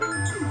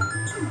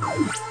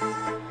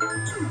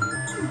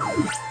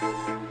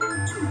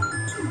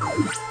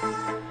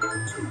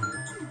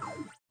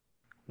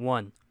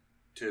One.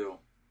 2.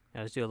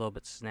 Yeah, let's do a little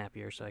bit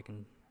snappier so I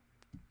can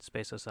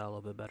space us out a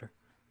little bit better.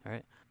 All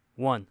right.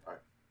 1. All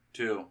right.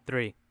 2.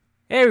 3.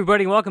 Hey,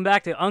 everybody. Welcome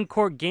back to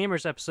Uncorked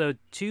Gamers episode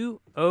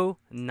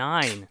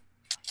 209.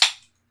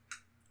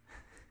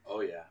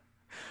 Oh, yeah.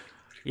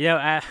 You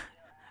know,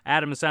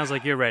 Adam, it sounds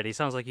like you're ready.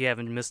 Sounds like you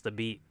haven't missed a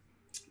beat.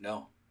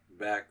 No.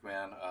 Back,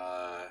 man.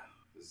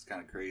 This is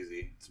kind of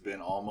crazy. It's been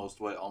almost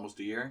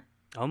a year?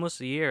 Almost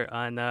a year.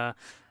 And I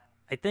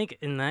think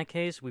in that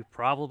case, we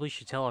probably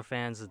should tell our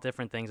fans the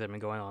different things that have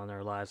been going on in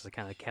our lives that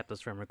kind of kept us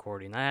from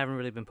recording. I haven't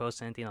really been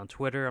posting anything on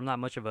Twitter. I'm not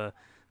much of a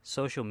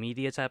social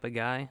media type of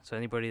guy. So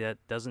anybody that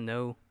doesn't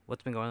know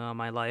what's been going on in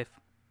my life,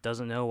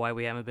 doesn't know why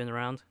we haven't been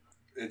around.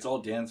 It's all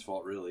Dan's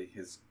fault, really,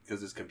 because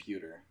his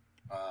computer.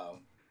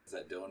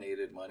 That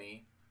donated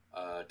money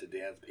to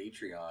Dan's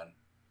Patreon.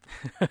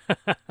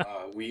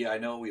 I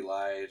know we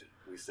lied.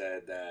 We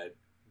said that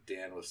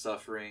Dan was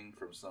suffering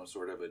from some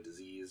sort of a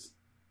disease.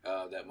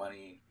 That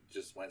money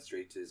just went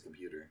straight to his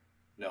computer.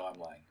 No, I'm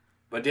lying.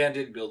 But Dan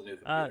did build a new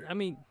computer. I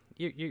mean,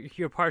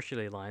 you're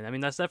partially lying. I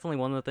mean, that's definitely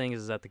one of the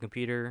things is that the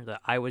computer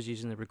that I was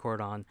using to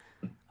record on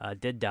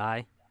did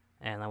die,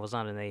 and I was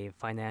not in a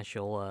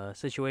financial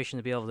situation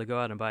to be able to go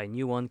out and buy a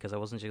new one because I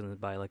wasn't just going to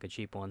buy like a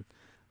cheap one.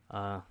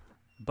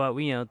 But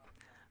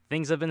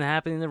things have been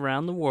happening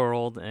around the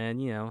world,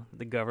 and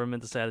the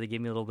government decided to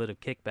give me a little bit of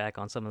kickback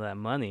on some of that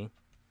money,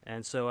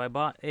 and so I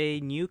bought a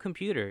new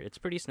computer. It's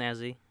pretty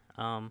snazzy.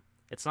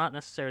 It's not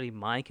necessarily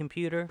my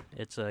computer;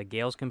 it's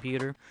Gail's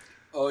computer.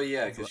 Oh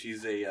yeah, because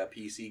she's a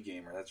PC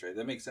gamer. That's right.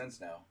 That makes sense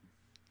now.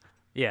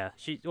 Yeah,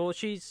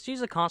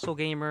 she's a console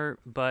gamer,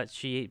 but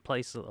she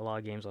plays a lot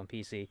of games on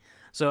PC.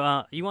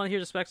 So, you want to hear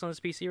the specs on this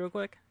PC real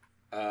quick?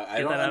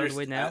 I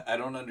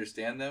don't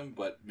understand them,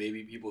 but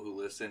maybe people who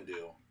listen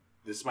do.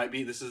 This is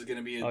going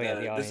to be.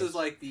 This is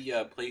like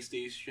the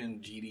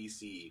PlayStation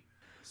GDC.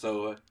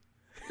 So,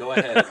 go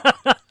ahead.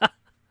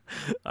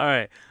 All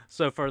right.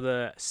 So for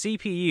the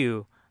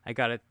CPU, I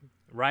got a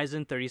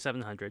Ryzen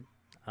 3700.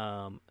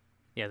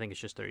 Yeah, I think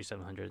it's just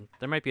 3700.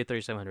 There might be a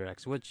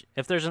 3700X. Which,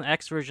 if there's an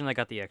X version, I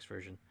got the X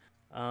version.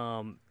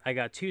 I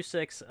got 2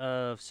 sticks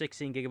of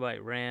 16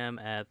 gigabyte RAM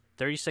at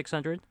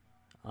 3600.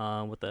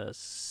 With a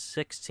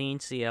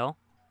 16 CL.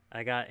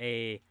 I got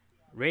a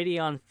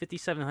Radeon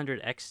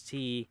 5700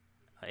 XT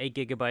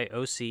 8GB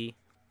OC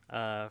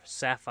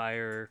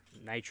Sapphire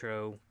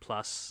Nitro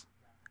Plus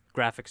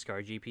graphics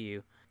card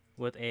GPU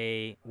with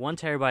a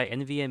 1TB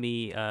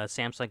NVMe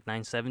Samsung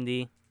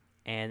 970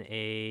 and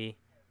a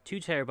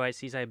 2TB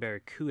Seaside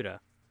Barracuda.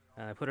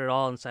 I put it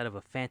all inside of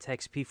a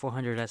Fantex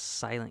P400S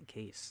silent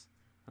case.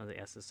 Oh, the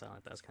S is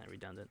silent. That was kind of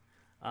redundant.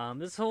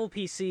 This whole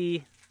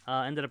PC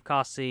ended up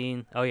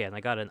costing... Oh, yeah, and I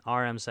got an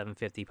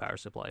RM750 power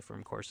supply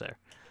from Corsair.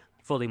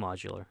 Fully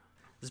modular.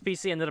 This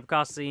PC ended up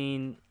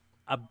costing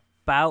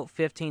about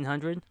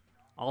 $1,500.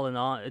 All in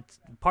all,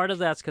 part of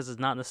that's because it's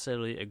not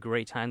necessarily a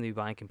great time to be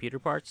buying computer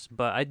parts,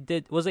 but I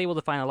was able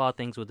to find a lot of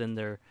things within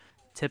their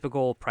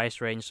typical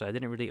price range, so I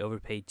didn't really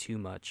overpay too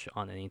much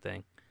on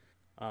anything.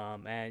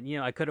 And,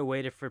 I could have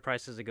waited for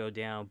prices to go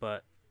down,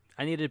 but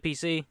I needed a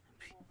PC.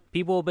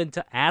 People have been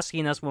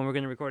asking us when we're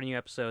going to record a new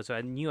episode, so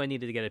I knew I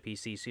needed to get a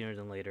PC sooner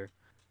than later,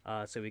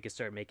 so we could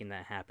start making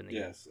that happen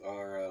again. Yes,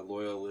 our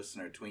loyal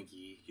listener,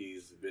 Twinkie,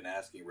 he's been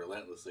asking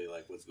relentlessly,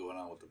 what's going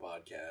on with the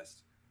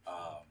podcast.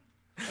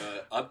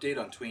 Update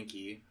on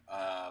Twinkie.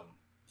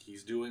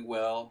 He's doing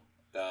well.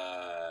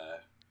 I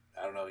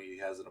don't know, he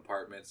has an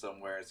apartment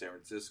somewhere in San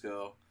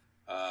Francisco.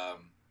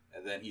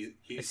 And then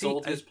he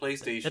sold his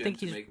PlayStation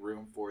to make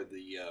room for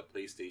the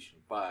PlayStation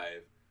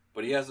 5,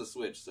 but he has a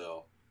Switch,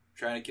 so...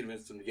 Trying to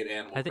convince him to get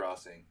Animal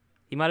Crossing.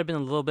 He might have been a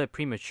little bit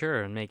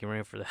premature in making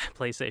room for the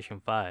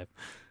PlayStation 5.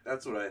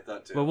 That's what I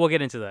thought too. But we'll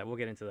get into that.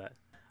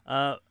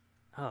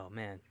 Oh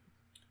man.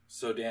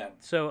 So Dan.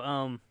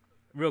 So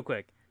real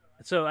quick.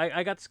 So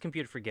I got this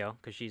computer for Gail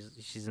because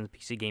she's in the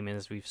PC gaming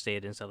as we've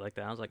stated and stuff like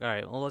that. I was like, all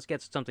right, well let's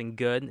get something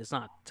good. It's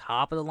not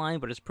top of the line,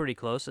 but it's pretty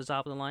close to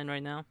top of the line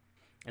right now.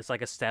 It's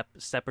like a step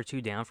or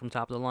two down from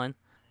top of the line.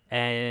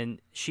 And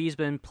she's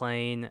been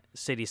playing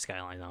City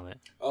Skylines on it.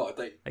 Oh,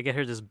 I get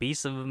her this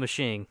beast of a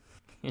machine,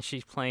 and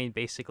she's playing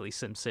basically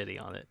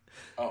SimCity on it.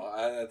 Oh,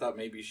 I thought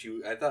maybe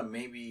you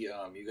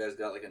guys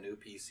got like a new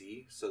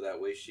PC, so that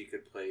way she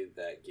could play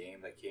that game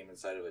that came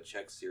inside of a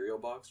Chex cereal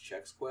box,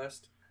 Chex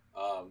Quest,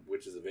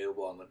 which is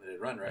available on Limited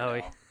Run now.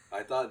 Yeah.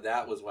 I thought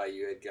that was why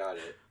you had got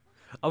it.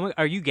 Oh,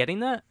 are you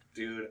getting that?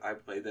 Dude, I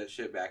played that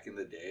shit back in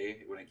the day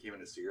when it came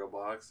in a cereal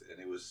box, and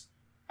it was,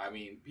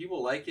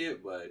 people like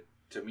it, but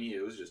to me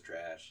it was just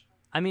trash.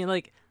 I mean,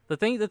 like, the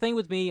thing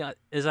with me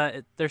is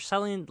that they're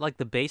selling like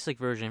the basic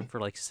version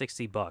for like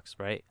 $60,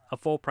 right? A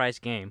full price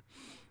game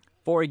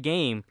for a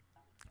game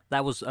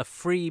that was a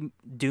free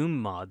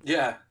Doom mod.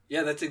 Yeah,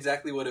 that's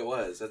exactly what it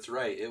was. That's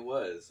right, it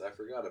was. I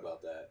forgot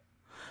about that.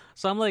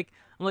 So I'm like,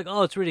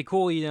 oh, it's really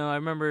cool. I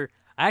remember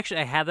I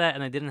had that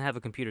and I didn't have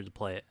a computer to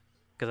play it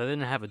because I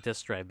didn't have a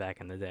disc drive back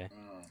in the day.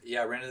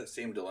 Yeah, I ran into that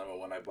same dilemma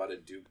when I bought a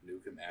Duke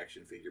Nukem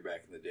action figure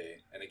back in the day,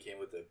 and it came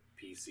with a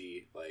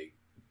PC like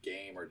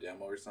game or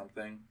demo or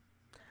something.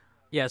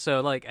 Yeah,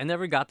 so like I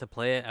never got to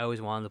play it. I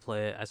always wanted to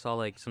play it. I saw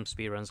like some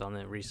speedruns on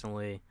it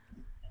recently,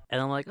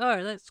 and I'm like, all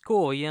right, that's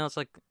cool. You know, it's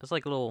like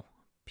a little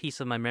piece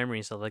of my memory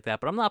and stuff like that.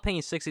 But I'm not paying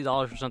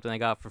 $60 for something I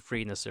got for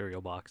free in a cereal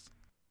box.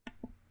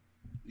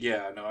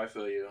 Yeah, no, I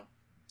feel you.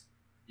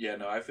 Yeah,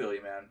 no, I feel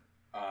you, man.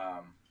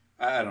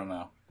 I don't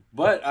know.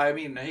 But, I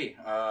mean, hey,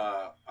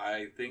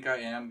 I think I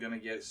am going to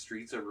get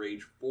Streets of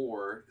Rage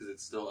 4, because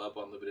it's still up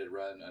on limited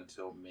run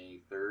until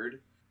May 3rd.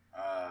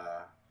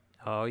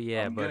 Oh,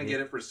 yeah, I'm but going to get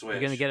it for Switch. You're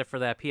going to get it for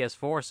that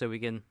PS4 so we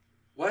can...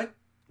 What?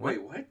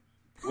 Wait, what?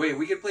 Wait,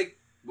 we could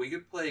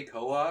play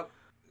co-op,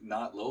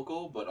 not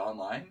local, but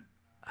online?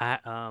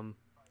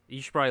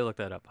 You should probably look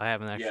that up. I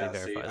haven't actually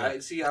verified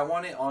that. I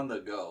want it on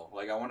the go.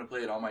 Like, I want to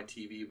play it on my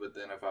TV, but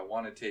then if I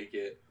want to take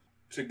it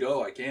to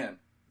go, I can.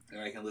 And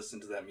I can listen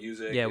to that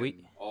music and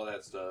all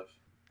that stuff.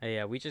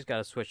 Yeah, we just got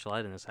a Switch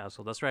Lite in this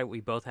household. That's right,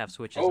 we both have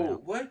Switches now. now.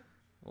 Oh, what?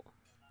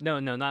 No,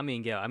 not me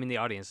and Gail. I mean the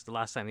audience. The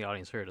last time the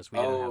audience heard us, we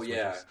didn't have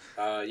Switches.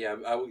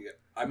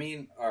 I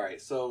mean, all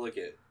right, so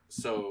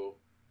So,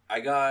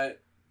 I got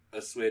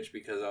a Switch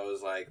because I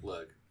was like,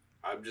 look,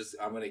 I'm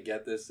going to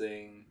get this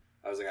thing.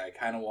 I was like, I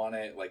kind of want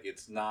it. Like,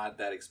 it's not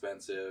that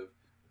expensive.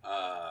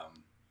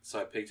 So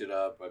I picked it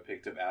up. I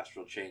picked up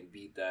Astral Chain,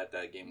 beat that.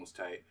 That game was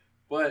tight.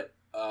 But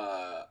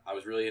I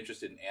was really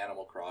interested in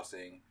Animal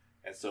Crossing.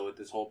 And so with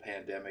this whole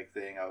pandemic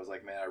thing, I was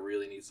like, man, I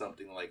really need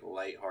something, like,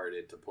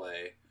 lighthearted to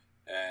play.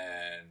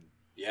 And,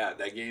 yeah,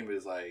 that game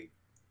is, like,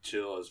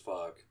 chill as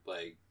fuck.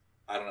 Like,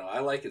 I don't know. I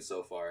like it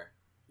so far.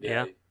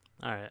 Yeah?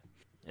 All right.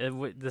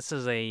 This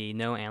is a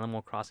no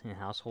Animal Crossing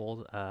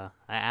household. I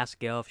asked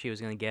Gail if she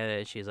was going to get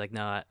it. She's like,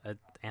 no,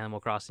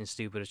 Animal Crossing is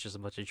stupid. It's just a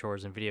bunch of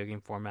chores in video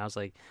game format. I was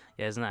like,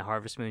 yeah, isn't that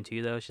Harvest Moon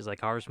too, though? She's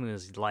like, Harvest Moon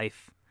is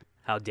life.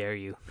 How dare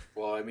you?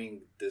 Well, I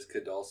mean, this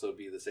could also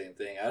be the same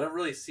thing. I don't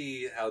really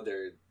see how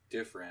they're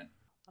different.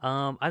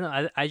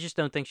 I just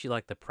don't think she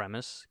liked the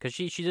premise. Because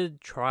she did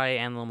try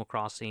Animal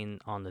Crossing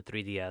on the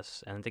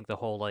 3DS. And I think the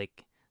whole,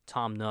 like,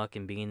 Tom Nook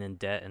and being in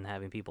debt and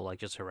having people, like,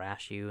 just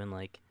harass you and,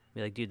 like,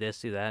 be like, do this,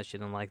 do that. She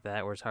didn't like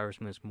that. Whereas Harvest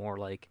Moon is more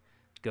like,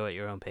 go at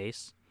your own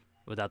pace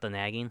without the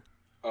nagging.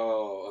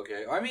 Oh,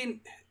 okay. I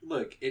mean,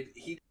 look,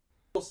 he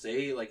will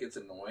say, like, it's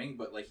annoying,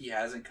 but, like, he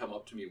hasn't come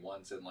up to me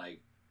once and, like,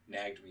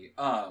 nagged me.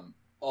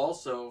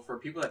 Also, for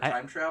people that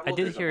time travel,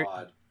 there's a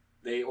mod.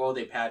 They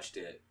patched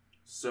it.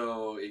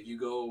 So, if you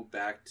go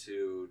back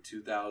to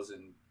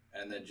 2000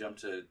 and then jump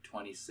to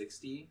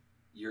 2060,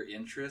 your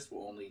interest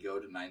will only go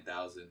to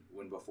 $9,000,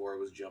 when before it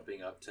was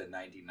jumping up to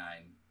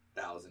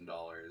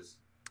 $99,000.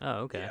 Oh,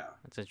 okay. Yeah.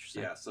 That's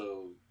interesting. Yeah,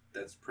 so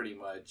that's pretty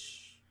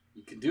much...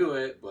 You can do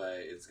it, but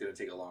it's going to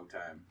take a long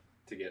time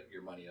to get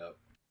your money up.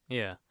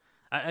 Yeah.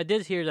 I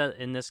did hear that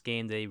in this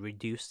game they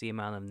reduced the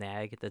amount of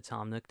nag that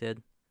Tom Nook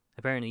did.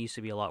 Apparently it used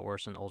to be a lot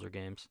worse in older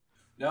games.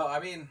 No, I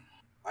mean,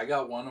 I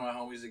got one of my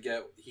homies to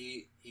get...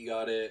 He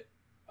got it.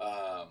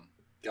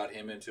 Got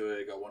him into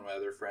it. Got one of my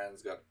other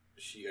friends. I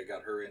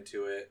got her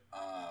into it.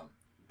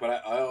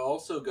 But I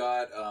also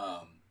got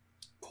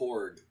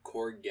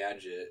Korg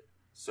Gadget.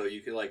 So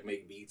you could, like,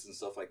 make beats and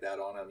stuff like that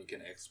on them. You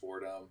can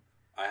export them.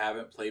 I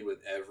haven't played with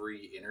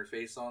every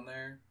interface on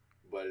there,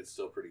 but it's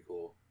still pretty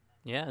cool.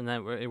 Yeah, and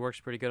it works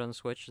pretty good on the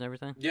Switch and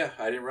everything? Yeah,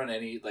 I didn't run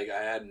any, like,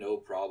 I had no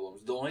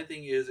problems. The only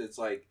thing is, it's,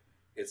 like,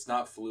 it's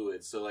not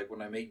fluid. So, like,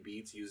 when I make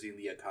beats using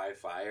the Akai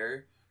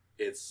Fire,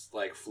 it's,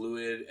 like,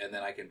 fluid, and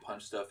then I can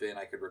punch stuff in.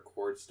 I could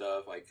record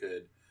stuff. I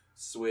could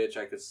switch.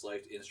 I could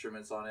select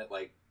instruments on it.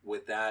 Like,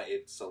 with that,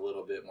 it's a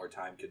little bit more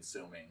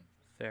time-consuming.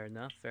 Fair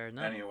enough.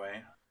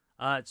 Anyway...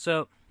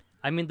 So,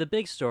 I mean, the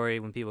big story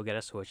when people get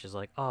a Switch is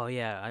like, oh,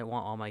 yeah, I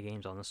want all my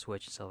games on the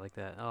Switch and stuff like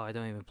that. Oh, I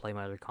don't even play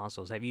my other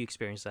consoles. Have you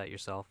experienced that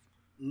yourself?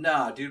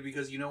 Nah, dude,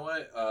 because you know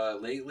what?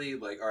 Lately,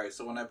 like, alright,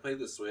 so when I play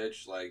the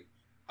Switch, like,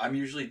 I'm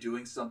usually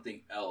doing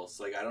something else.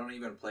 Like, I don't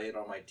even play it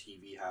on my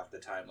TV half the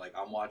time. Like,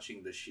 I'm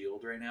watching The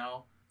Shield right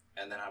now,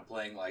 and then I'm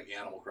playing, like,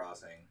 Animal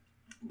Crossing.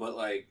 But,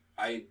 like,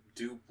 I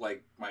do,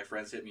 like, my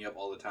friends hit me up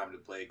all the time to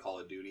play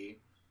Call of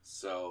Duty.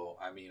 So,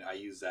 I mean, I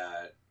use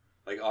that.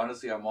 Like,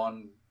 honestly, I'm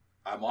on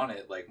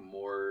it, like,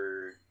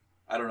 more...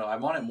 I don't know,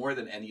 I'm on it more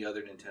than any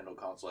other Nintendo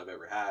console I've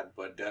ever had,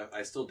 but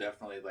I still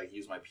definitely, like,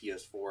 use my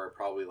PS4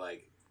 probably,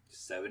 like,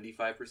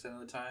 75%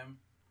 of the time.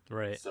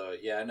 Right. So,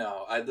 yeah,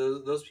 no,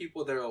 those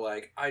people that are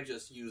like, I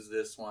just use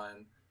this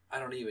one, I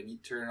don't even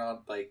turn on,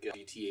 like,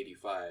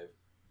 GT85.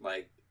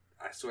 Like,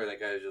 I swear that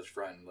guy is just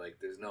fronting. Like,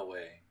 there's no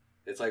way.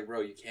 It's like,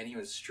 bro, you can't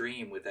even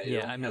stream with that.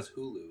 It only has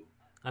Hulu.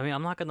 I mean,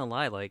 I'm not gonna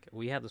lie. Like,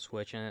 we have the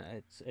Switch,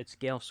 and it's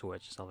Gail's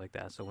Switch and stuff like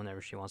that. So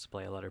whenever she wants to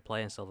play, I let her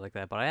play and stuff like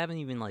that. But I haven't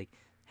even like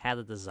had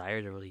a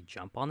desire to really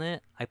jump on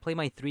it. I play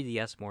my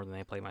 3DS more than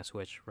I play my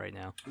Switch right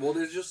now. Well,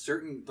 there's just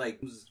certain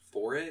like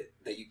for it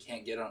that you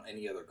can't get on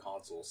any other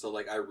console. So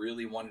like, I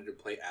really wanted to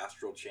play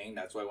Astral Chain.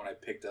 That's why when I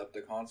picked up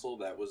the console,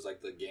 that was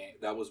like the game.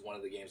 That was one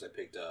of the games I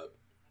picked up.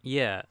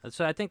 Yeah,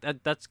 so I think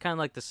that's kind of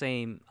like the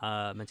same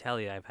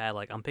mentality I've had.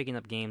 Like, I'm picking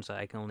up games that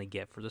I can only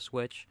get for the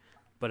Switch.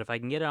 But if I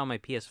can get it on my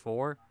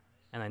PS4,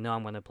 and I know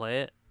I'm gonna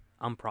play it,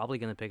 I'm probably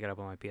gonna pick it up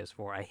on my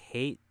PS4. I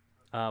hate.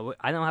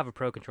 I don't have a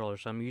Pro controller,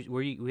 so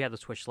we have the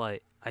Switch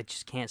Lite. I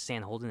just can't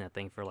stand holding that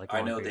thing for like. I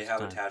long know they periods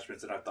have of time.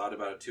 attachments, and I've thought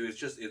about it too.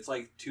 It's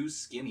like too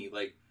skinny.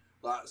 Like,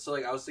 so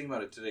like I was thinking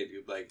about it today,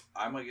 dude. Like,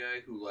 I'm a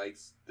guy who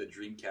likes the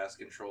Dreamcast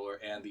controller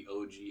and the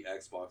OG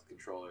Xbox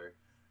controller.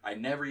 I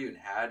never even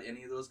had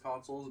any of those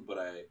consoles, but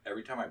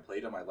every time I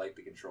played them, I liked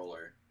the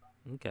controller.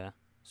 Okay.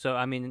 So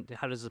I mean,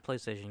 how does the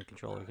PlayStation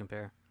controller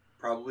compare?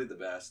 Probably the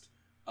best.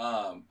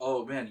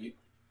 Oh man,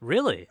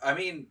 Really? I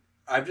mean,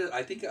 I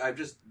think I've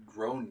just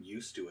grown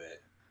used to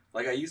it.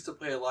 Like, I used to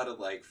play a lot of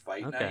like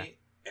Fight Night,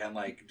 and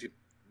like, dude,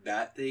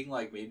 that thing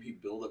like made me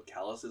build up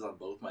calluses on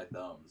both my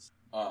thumbs.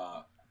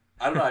 I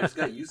don't know. I just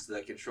got used to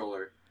that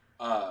controller.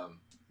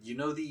 You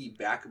know the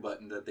back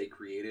button that they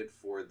created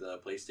for the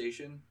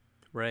PlayStation?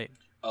 Right.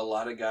 A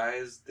lot of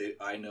guys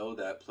I know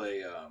that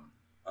play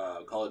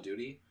Call of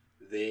Duty,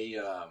 they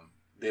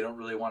don't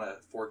really want to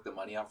fork the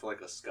money out for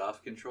like a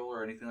SCUF controller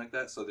or anything like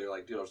that. So they're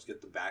like, dude, I'll just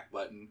get the back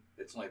button.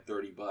 It's only like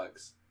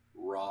 $30.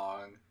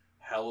 Wrong.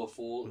 Hella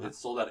full. Wow. It's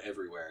sold out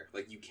everywhere.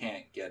 Like, you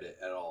can't get it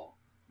at all.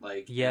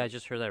 Like, Yeah, I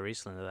just heard that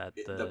recently. That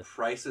the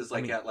price is like,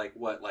 I mean, at like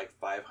what, like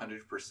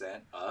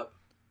 500% up.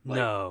 Like,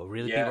 no,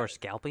 really, yeah. people are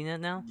scalping it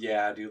now.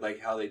 Yeah, dude,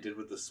 like how they did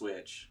with the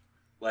Switch.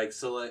 Like,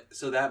 so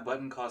that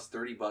button costs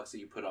 $30 that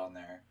you put on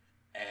there,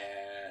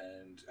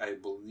 and I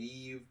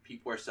believe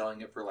people are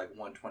selling it for like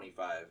 $125.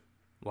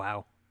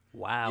 Wow.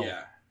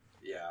 Yeah.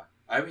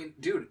 I mean,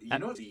 dude, you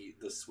know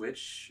the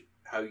Switch,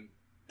 how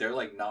they're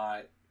like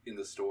not in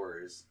the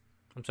stores.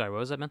 I'm sorry, what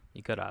was that, man?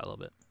 You cut out a little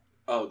bit.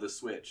 Oh, the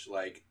Switch,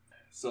 like,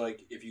 so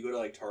like if you go to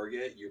like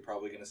Target, you're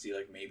probably gonna see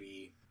like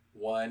maybe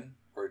 1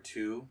 or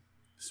 2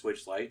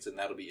 Switch Lites, and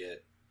that'll be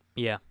it.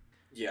 Yeah.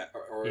 Yeah,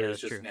 or Yeah, it's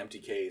just true. an empty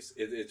case.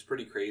 It's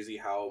pretty crazy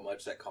how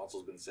much that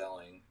console's been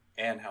selling,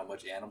 and how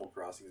much Animal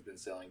Crossing's been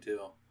selling too.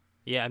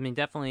 Yeah, I mean,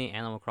 definitely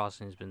Animal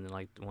Crossing has been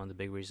like one of the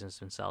big reasons it's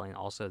been selling.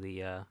 Also,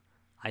 the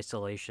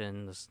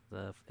isolation,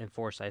 the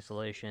enforced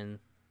isolation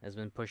has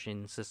been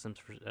pushing systems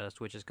for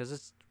Switches, because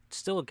it's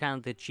still kind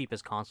of the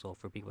cheapest console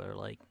for people that are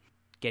like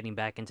getting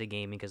back into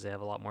gaming because they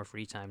have a lot more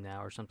free time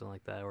now or something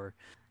like that, or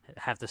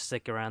have to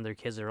stick around their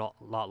kids a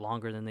lot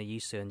longer than they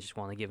used to and just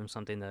want to give them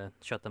something to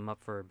shut them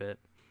up for a bit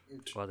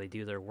while they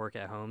do their work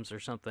at homes or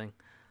something.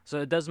 So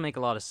it does make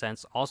a lot of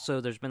sense. Also,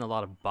 there's been a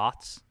lot of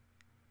bots,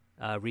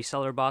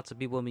 reseller bots that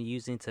people have been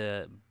using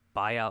to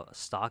buy out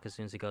stock as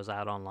soon as it goes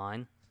out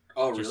online.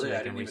 Oh, Just so really? they I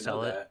can didn't even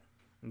resell know it. that.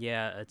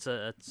 Yeah, it's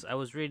I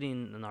was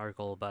reading an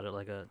article about it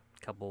like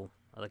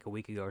a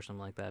week ago or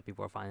something like that.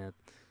 People are finding that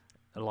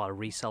a lot of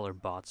reseller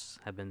bots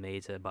have been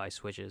made to buy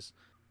Switches.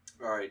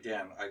 All right,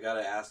 Dan, I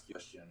gotta ask you a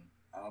question.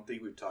 I don't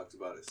think we've talked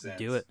about it since.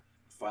 Do it.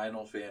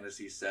 Final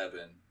Fantasy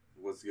VII.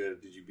 What's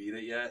good? Did you beat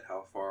it yet?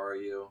 How far are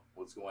you?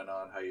 What's going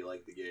on? How you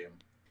like the game?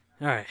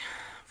 All right,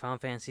 Final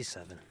Fantasy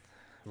VII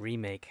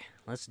remake.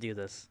 Let's do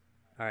this.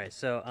 All right,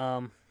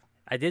 so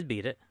I did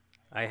beat it.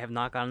 I have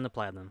not gotten the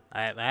platinum.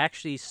 I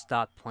actually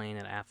stopped playing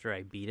it after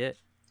I beat it.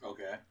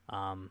 Okay.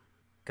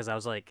 Because I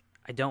was like,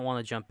 I don't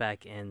want to jump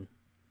back in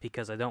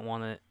because I don't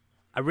want to.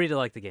 I really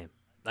liked the game.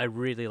 I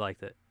really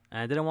liked it,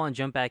 and I didn't want to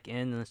jump back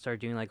in and start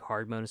doing like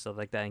hard mode and stuff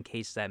like that in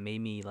case that made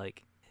me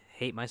like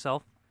hate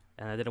myself.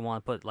 And I didn't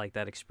want to put like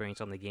that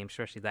experience on the game,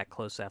 especially that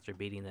close after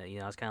beating it. You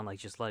know, I was kind of like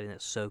just letting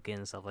it soak in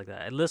and stuff like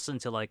that. I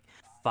listened to like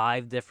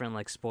 5 different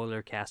like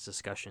spoiler cast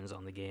discussions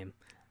on the game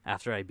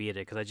after I beat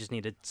it because I just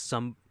needed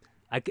some.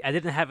 I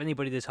didn't have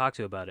anybody to talk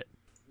to about it.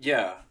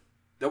 Yeah.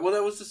 That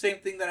was the same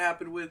thing that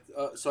happened with...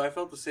 so I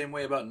felt the same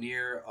way about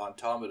Nier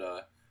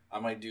Automata.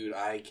 I'm like, dude,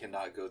 I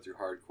cannot go through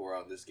hardcore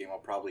on this game. I'll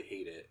probably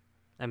hate it.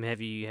 I mean,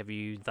 have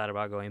you thought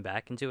about going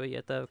back into it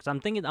yet though? Because I'm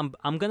thinking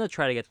I'm gonna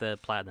try to get the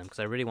platinum because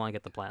I really want to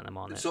get the platinum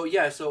on it. So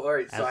yeah, all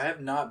right. So I have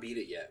not beat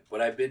it yet,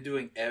 but I've been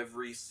doing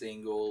every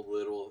single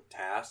little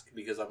task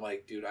because I'm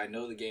like, dude, I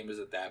know the game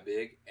isn't that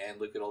big, and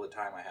look at all the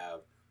time I have.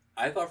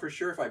 I thought for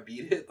sure if I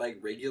beat it like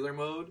regular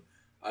mode,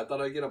 I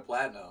thought I'd get a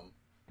platinum.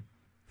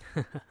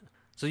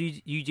 So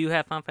you do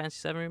have Final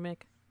Fantasy VII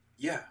Remake?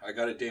 Yeah, I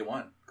got it day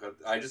one.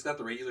 I just got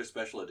the regular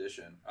special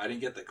edition. I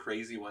didn't get the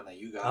crazy one that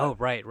you got. Oh,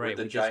 right. With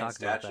the We just giant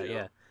talked about statue.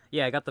 that.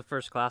 Yeah, I got the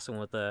first class one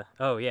with the.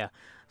 Oh yeah,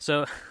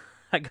 so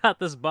I got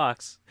this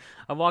box.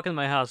 I walk in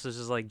my house. There's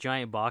this like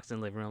giant box in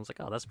the living room. I was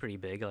like, oh, that's pretty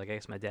big. Like I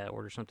guess my dad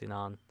ordered something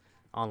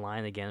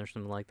online again or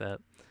something like that.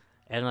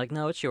 And like,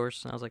 no, it's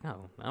yours. And I was like,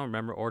 oh, I don't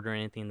remember ordering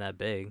anything that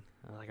big.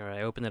 I was like, all right.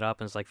 I opened it up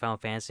and it's like Final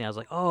Fantasy. And I was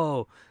like,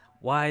 oh,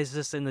 why is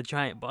this in the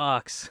giant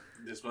box?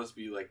 This must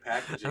be like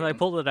packaging. And I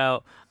pulled it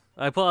out.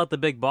 I pulled out the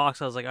big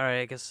box. I was like, all right,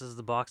 I guess this is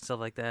the box and stuff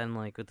like that. And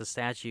like with the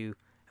statue.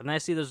 And then I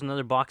see there's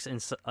another box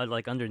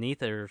like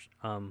underneath it.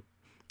 I'm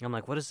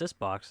like, what is this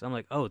box? I'm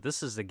like, oh,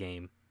 this is the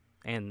game.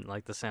 And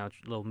like the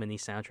little mini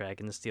soundtrack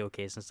and the steel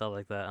case and stuff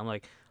like that. I'm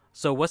like,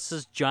 so what's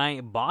this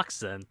giant box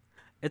then?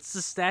 It's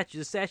the statue.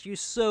 The statue is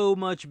so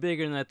much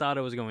bigger than I thought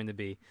it was going to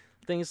be.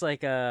 Things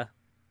like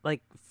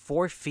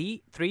 4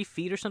 feet, 3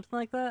 feet or something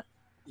like that.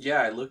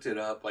 Yeah, I looked it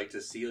up like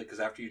to see, like, because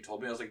after you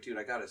told me, I was like, dude,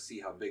 I gotta see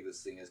how big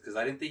this thing is, because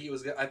I didn't think it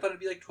was. I thought it'd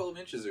be like 12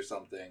 inches or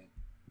something.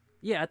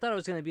 Yeah, I thought it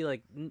was gonna be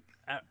like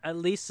at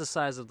least the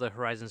size of the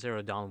Horizon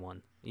Zero Dawn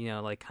one. You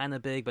know, like kind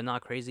of big, but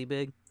not crazy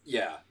big.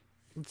 Yeah.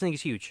 This thing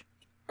is huge.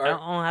 All I right.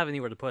 don't have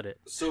anywhere to put it.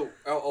 So,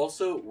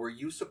 also, were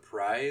you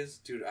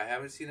surprised, dude? I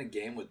haven't seen a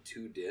game with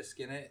 2 discs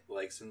in it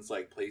like since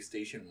like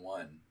PlayStation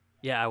 1.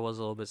 Yeah, I was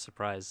a little bit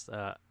surprised.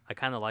 I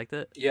kind of liked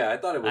it. Yeah, I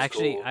thought it was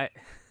Actually, cool.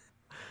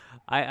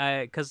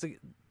 because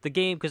the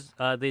game, because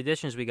the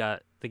editions we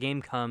got, the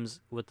game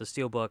comes with the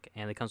steelbook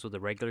and it comes with the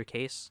regular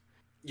case.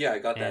 Yeah, I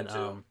got And that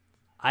too.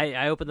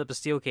 I opened up the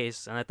steel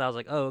case and I thought I was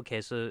like, oh,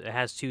 okay, so it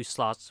has 2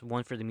 slots,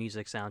 one for the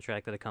music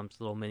soundtrack that it comes,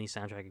 the little mini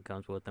soundtrack it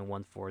comes with, and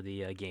one for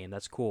the game.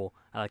 That's cool.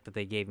 I like that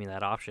they gave me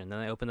that option. Then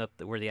I opened up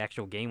where the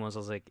actual game was. I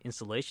was like,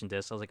 installation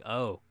disc. I was like,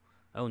 oh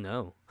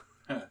no.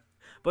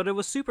 But it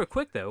was super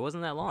quick though. It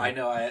wasn't that long. I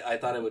know. I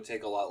thought it would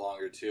take a lot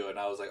longer too, and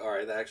I was like, all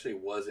right, that actually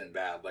wasn't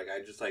bad. Like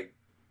I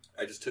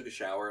just took a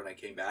shower and I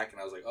came back and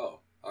I was like,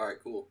 oh, all right,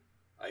 cool.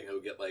 I go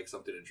get like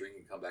something to drink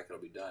and come back and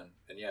it'll be done.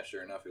 And yeah,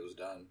 sure enough, it was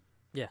done.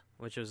 Yeah,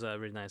 which was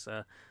really nice.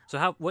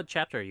 So what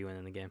chapter are you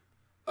in the game?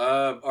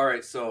 All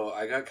right, so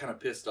I got kind of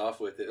pissed off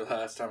with it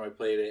last time I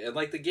played it, and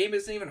like the game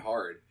isn't even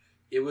hard.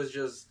 It was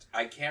just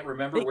I can't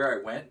remember where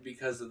I went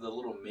because of the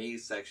little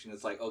maze section.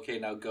 It's like, okay,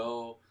 now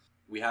go.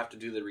 We have to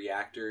do the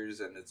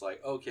reactors, and it's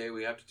like, okay,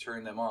 we have to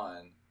turn them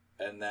on,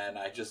 and then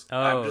I'm just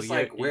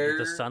like, where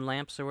the sun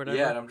lamps or whatever?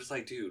 Yeah, and I'm just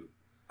like, dude,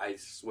 I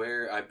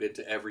swear I've been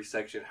to every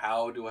section.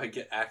 How do I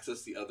get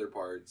access to the other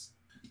parts?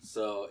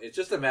 So it's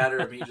just a matter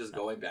of me just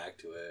going back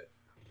to it.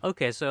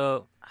 Okay,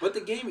 so But the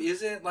game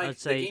isn't like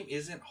Let's say- the game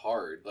isn't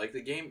hard. Like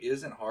the game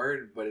isn't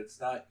hard, but it's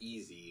not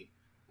easy.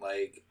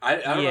 Like I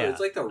don't know. Yeah. It's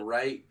like the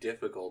right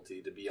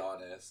difficulty, to be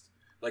honest.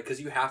 Like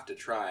because you have to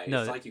try.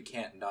 No, It's like you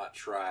can't not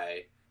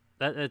try.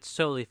 that's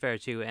totally fair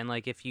too. And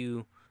like if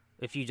you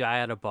die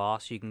at a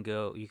boss, you can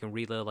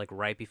reload like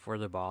right before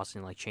the boss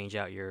and like change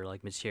out your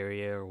like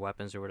materia or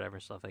weapons or whatever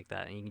stuff like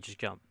that, and you can just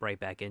jump right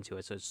back into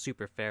it. So it's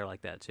super fair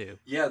like that too.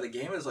 Yeah, the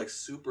game is like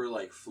super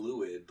like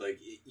fluid. Like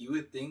you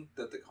would think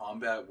that the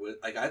combat would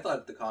like I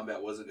thought the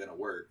combat wasn't gonna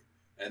work,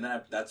 and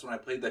then that's when I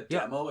played the Yeah.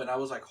 demo, and I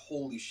was like,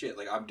 holy shit!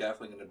 Like I'm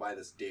definitely gonna buy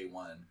this day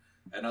one.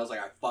 And I was like,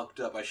 I fucked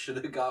up. I should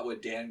have got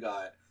what Dan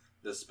got,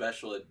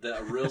 the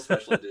real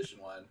special edition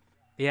one.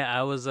 Yeah,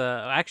 I was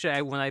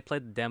actually when I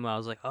played the demo, I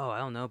was like, oh, I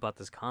don't know about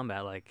this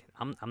combat. Like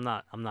I'm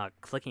not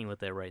clicking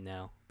with it right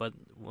now. But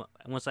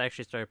once I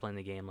actually started playing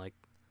the game, like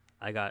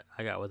I got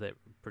with it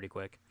pretty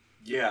quick.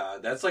 Yeah,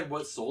 that's like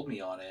what sold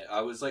me on it.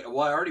 I was like,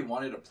 well, I already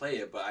wanted to play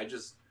it, but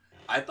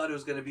I thought it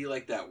was gonna be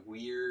like that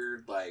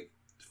weird like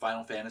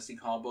Final Fantasy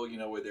combo, you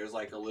know, where there's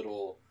like a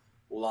little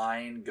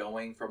line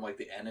going from like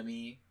the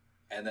enemy,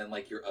 and then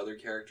like your other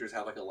characters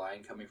have like a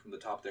line coming from the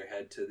top of their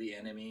head to the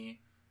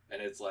enemy,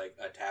 and it's like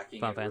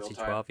attacking Final in real Fantasy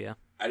time. 12, yeah.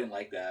 I didn't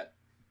like that.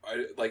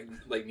 I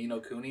like Ni no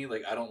Kuni.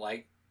 Like I didn't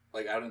like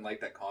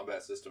that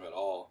combat system at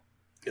all.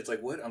 It's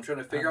like what I'm trying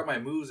to figure out my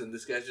moves, and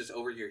this guy's just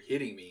over here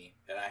hitting me,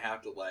 and I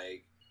have to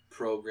like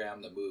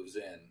program the moves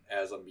in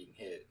as I'm being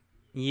hit.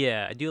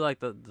 Yeah, I do like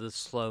the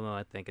slow mo.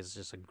 I think is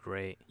just a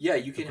great. Yeah,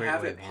 you can great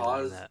have way it of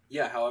handling pause. that.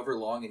 Yeah, however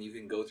long, and you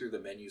can go through the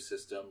menu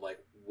system like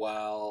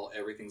while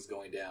everything's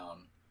going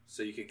down,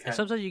 so you can And kind of.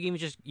 sometimes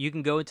you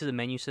can go into the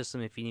menu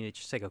system if you need to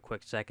just take a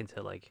quick second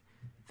to like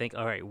think,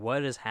 all right,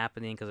 what is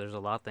happening? Because there's a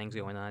lot of things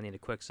going on. I need a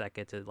quick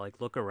second to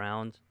like look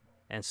around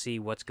and see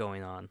what's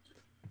going on.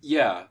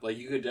 Yeah, like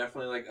you could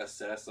definitely like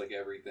assess like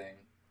everything.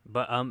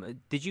 But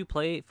did you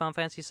play Final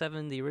Fantasy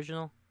VII, the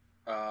original?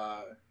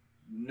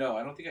 No,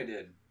 I don't think I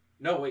did.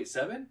 No, wait,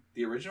 7?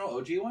 The original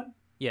OG one?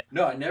 Yeah.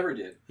 No, I never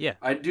did. Yeah.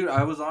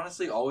 I was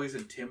honestly always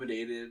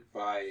intimidated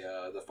by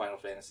the Final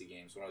Fantasy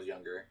games when I was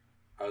younger.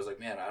 I was like,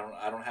 man,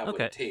 I don't have what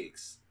Okay. it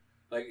takes.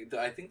 Like,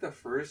 I think the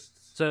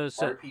first So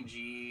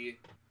RPG,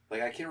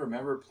 like, I can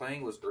remember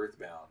playing was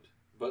Earthbound.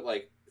 But,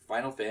 like,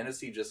 Final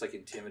Fantasy just, like,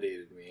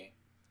 intimidated me.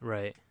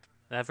 right,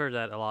 I've heard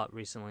that a lot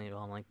recently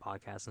on like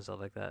podcasts and stuff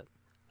like that.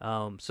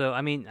 So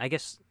I mean, I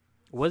guess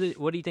what do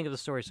you think of the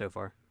story so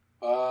far?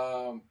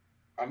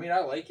 I mean, I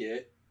like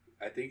it.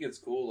 I think it's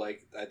cool.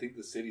 Like, I think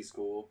the city's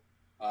cool.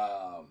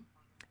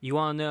 You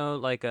want to know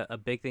like a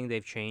big thing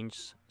they've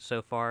changed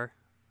so far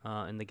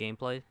in the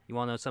gameplay? You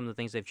want to know some of the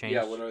things they've changed?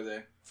 Yeah, what are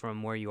they?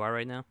 From where you are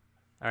right now?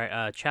 All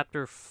right,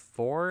 chapter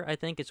 4, I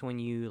think it's when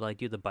you like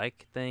do the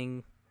bike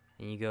thing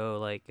and you go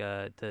like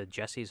to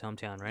Jesse's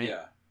hometown, right?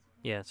 Yeah.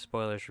 Yeah,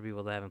 spoilers for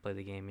people that haven't played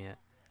the game yet.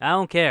 I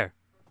don't care.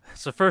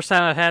 It's the first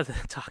time I've had to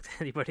talk to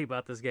anybody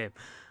about this game.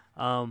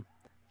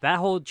 That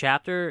whole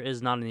chapter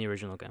is not in the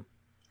original game.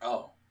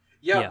 Oh.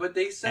 Yeah, Yeah. but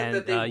they said And,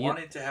 that they you-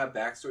 wanted to have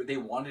backstory. They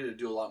wanted to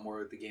do a lot more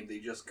with the game. They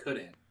just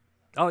couldn't.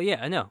 Oh yeah,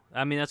 I know.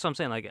 I mean, that's what I'm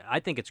saying. Like,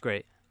 I think it's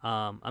great.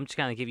 I'm just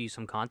kind of give you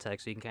some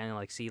context so you can kind of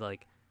like see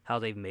like how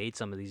they've made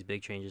some of these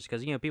big changes.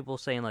 Because you know, people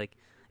saying like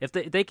if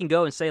they can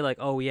go and say like,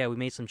 oh yeah, we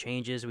made some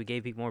changes, we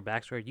gave people more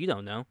backstory. You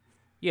don't know.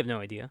 You have no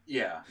idea.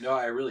 Yeah. No,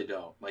 I really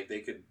don't. Like,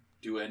 they could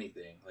do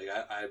anything. Like,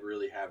 I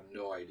really have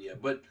no idea.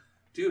 But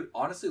Dude,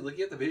 honestly,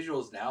 looking at the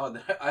visuals now,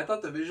 and I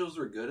thought the visuals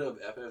were good of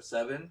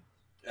FF7,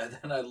 and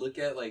then I look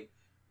at like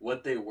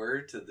what they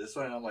were to this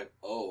one, and I'm like,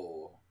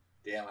 oh,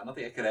 damn, I don't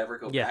think I could ever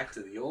go Yeah. back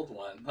to the old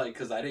one, like,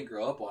 because I didn't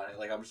grow up on it.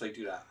 Like, I'm just like,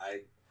 dude,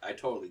 I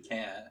totally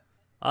can't.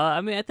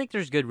 I mean, I think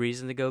there's good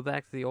reason to go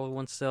back to the old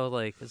one still.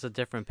 Like, it's a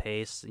different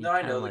pace. You No,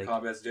 I kinda, know like, the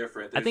combat's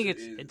different. I think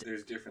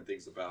There's different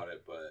things about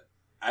it, but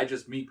I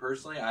just, me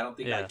personally, I don't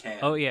think I yeah. can.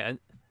 Oh yeah.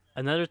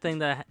 Another thing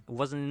that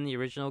wasn't in the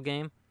original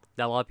game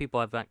that a lot of people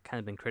have kind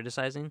of been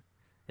criticizing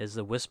is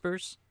the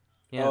whispers.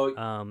 Yeah.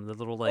 The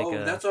little like.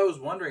 Oh, that's what I was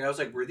wondering. I was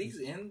like, were these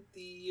in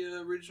the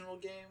original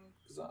game?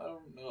 Because I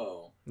don't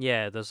know.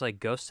 Yeah, those like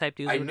ghost type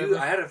dudes. I or knew. whatever.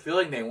 I had a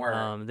feeling they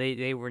weren't.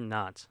 They were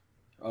not.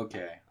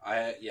 Okay.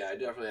 I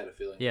definitely had a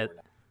feeling. Yeah. They were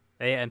not.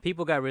 And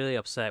people got really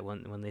upset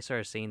when they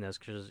started seeing this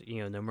because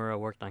Nomura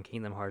worked on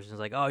Kingdom Hearts and it's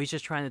like, oh, he's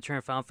just trying to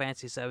turn Final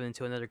Fantasy VII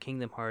into another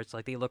Kingdom Hearts.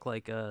 Like they look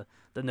like the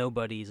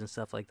nobodies and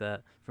stuff like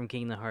that from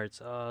Kingdom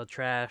Hearts.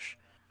 Trash.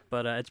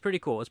 But it's pretty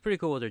cool. It's pretty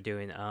cool what they're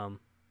doing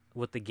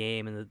with the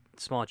game and the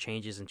small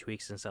changes and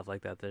tweaks and stuff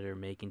like that they're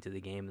making to the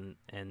game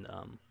and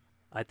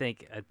I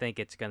think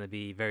it's gonna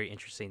be very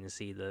interesting to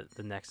see the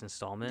next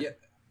installment. Yeah.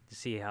 To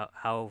see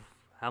how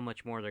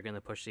much more they're gonna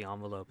push the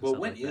envelope. And Well,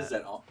 stuff when like is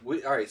that? All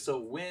right. So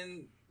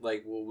when,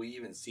 like, will we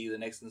even see the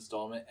next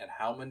installment? And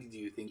how many do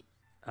you think?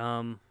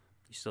 You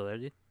still there,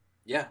 dude?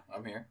 Yeah,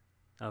 I'm here.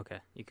 Okay,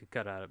 you could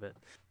cut out a bit.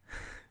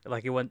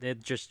 Like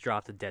it just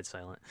dropped to dead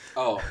silent.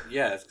 Oh,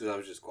 yeah, it's because I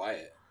was just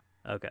quiet.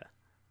 Okay.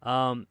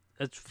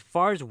 As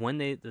far as when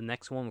the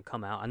next one will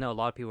come out, I know a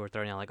lot of people are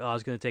throwing out like, oh,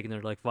 it's gonna take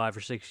another like 5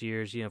 or 6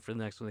 years, for the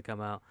next one to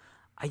come out.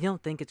 I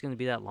don't think it's gonna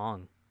be that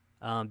long,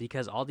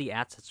 because all the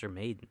assets are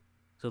made.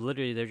 So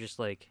literally, they're just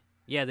like,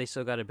 yeah, they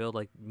still got to build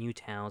like new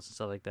towns and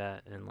stuff like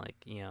that, and like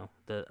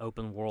the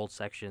open world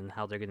section,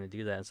 how they're gonna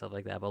do that and stuff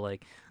like that. But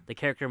like the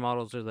character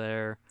models are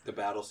there, The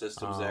battle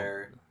system's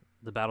there.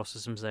 the battle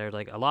system's there.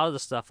 Like a lot of the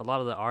stuff, a lot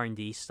of the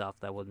R&D stuff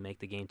that would make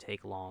the game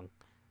take long,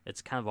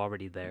 it's kind of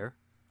already there.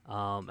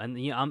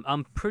 And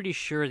I'm pretty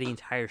sure the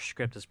entire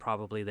script is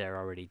probably there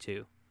already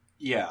too.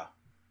 Yeah.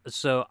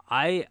 So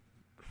I'm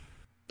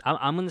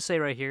gonna say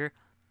right here,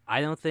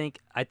 I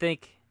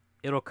think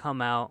it'll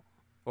come out,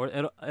 or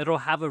it'll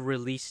have a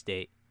release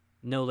date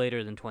no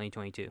later than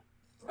 2022.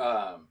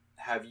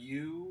 Have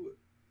you?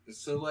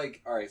 So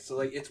like, all right. So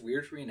like, it's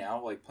weird for me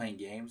now, like playing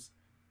games.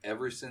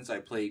 Ever since I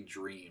played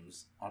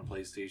Dreams on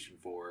PlayStation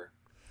 4,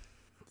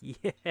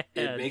 Yeah,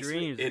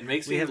 Dreams. It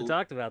makes we me. haven't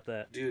talked about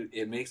that, dude.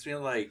 It makes me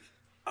like,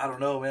 I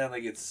don't know, man.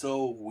 Like, it's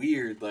so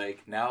weird.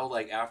 Like now,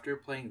 like after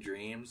playing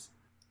Dreams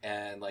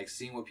and like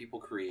seeing what people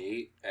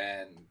create,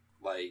 and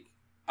like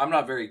I'm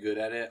not very good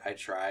at it. I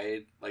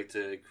tried like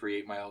to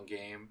create my own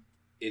game.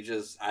 It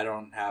just, I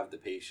don't have the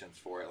patience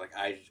for it. Like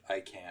I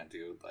can't,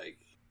 dude. Like,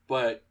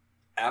 but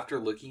after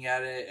looking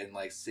at it and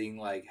like seeing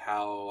like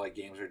how like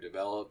games are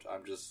developed,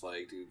 I'm just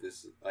like, dude,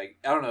 this, like,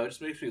 I don't know. It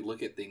just makes me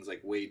look at things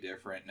like way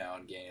different now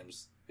in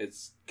games.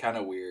 It's kind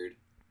of weird.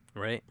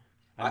 right?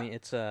 I mean,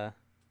 it's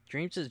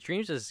Dreams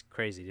is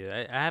crazy, dude.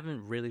 I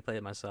haven't really played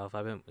it myself.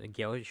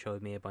 Gail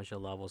showed me a bunch of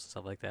levels and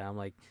stuff like that. I'm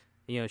like,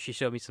 she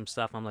showed me some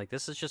stuff. I'm like,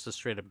 this is just a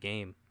straight up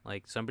game.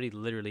 Like somebody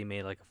literally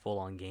made like a full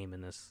on game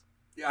in this.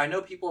 Yeah, I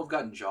know people have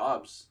gotten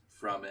jobs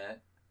from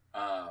it.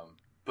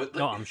 But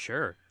No, I'm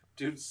sure.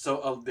 dude,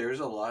 so there's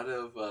a lot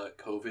of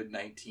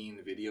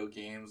COVID-19 video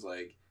games,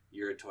 like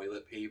you're a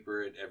toilet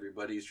paper and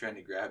everybody's trying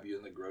to grab you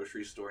in the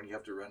grocery store and you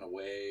have to run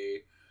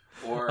away,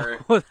 or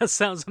Oh, that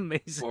sounds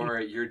amazing. or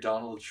you're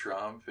Donald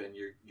Trump and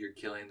you're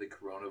killing the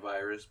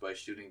coronavirus by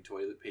shooting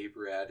toilet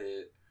paper at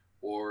it,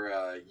 or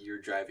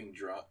you're driving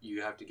drunk.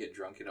 You have to get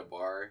drunk in a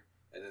bar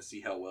and then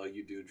see how well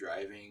you do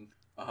driving.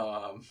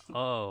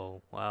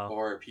 Oh, wow.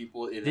 Or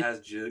people, it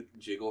has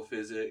jiggle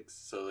physics.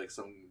 So like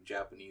some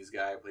Japanese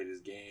guy played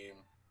his game,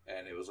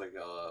 and it was like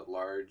a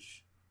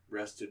large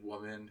breasted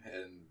woman,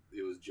 and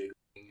it was jiggling.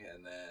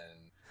 And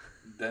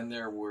then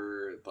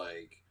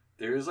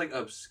there's like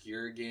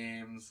obscure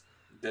games.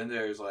 Then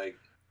there's like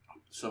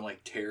some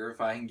like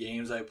terrifying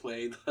games I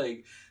played.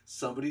 Like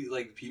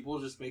people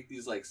just make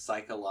these like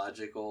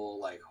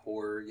psychological like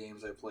horror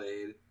games I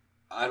played.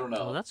 I don't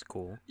know. Oh, that's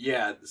cool.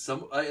 Yeah,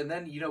 and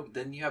then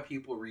you have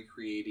people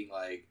recreating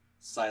like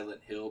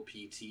Silent Hill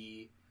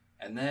PT,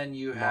 and then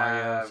you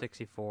Mario have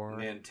 64.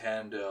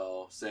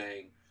 Nintendo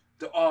saying,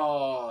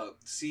 "Oh,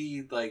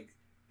 see, like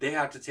they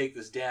have to take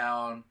this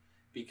down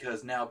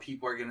because now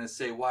people are gonna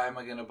say, why am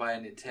I gonna buy a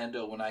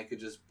Nintendo when I could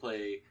just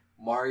play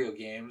Mario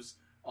games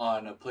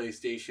on a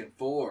PlayStation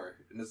 4?"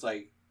 And it's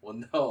like, well,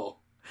 no.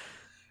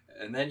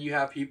 And then you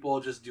have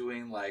people just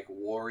doing like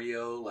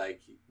Wario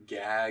like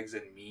gags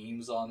and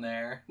memes on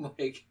there.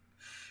 Like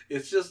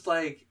it's just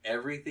like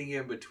everything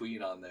in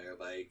between on there,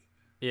 like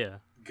Yeah.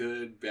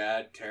 good,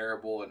 bad,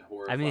 terrible, and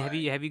horrifying. I mean,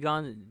 have you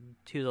gone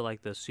to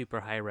the super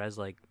high res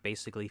like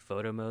basically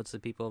photo modes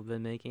that people have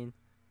been making?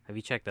 Have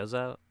you checked those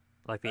out?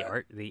 Like the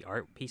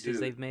art pieces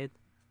dude, they've made?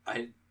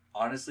 I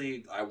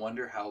honestly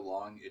wonder how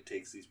long it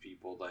takes these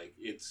people. Like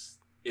it's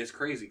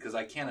crazy because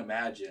I can't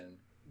imagine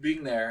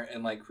being there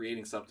and like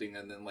creating something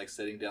and then like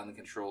setting down the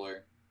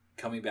controller,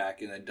 coming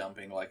back and then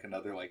dumping like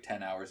another like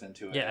 10 hours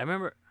into it. Yeah, I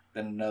remember.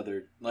 Then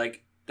another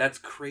like that's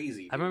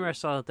crazy. Dude. I remember I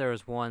saw that there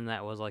was one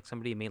that was like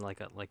somebody made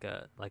like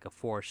a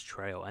forest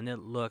trail, and it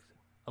looked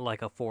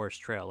like a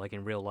forest trail, like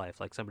in real life.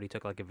 Like somebody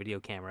took like a video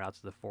camera out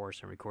to the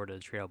forest and recorded a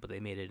trail, but they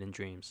made it in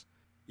Dreams.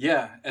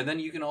 Yeah, and then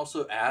you can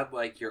also add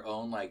like your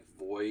own like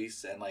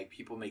voice, and like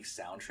people make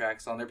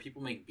soundtracks on there.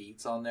 People make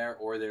beats on there,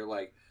 or they're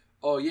like,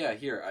 oh yeah,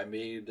 here I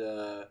made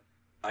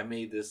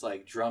this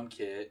like drum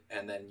kit,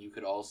 and then you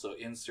could also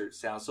insert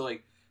sound. So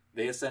like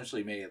they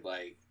essentially made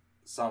like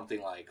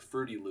something like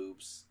Fruity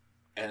Loops,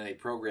 and they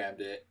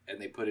programmed it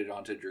and they put it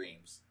onto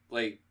Dreams.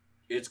 Like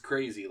it's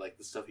crazy, like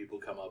the stuff people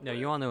come up with. No,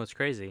 you all know what's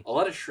crazy. A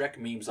lot of Shrek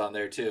memes on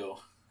there too.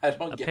 I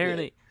don't get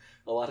it.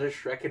 A lot of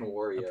Shrek and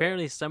Wario.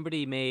 Apparently,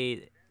 somebody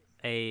made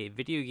a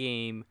video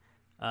game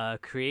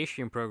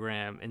creation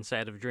program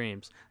inside of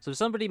Dreams. So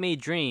somebody made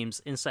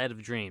Dreams inside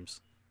of Dreams.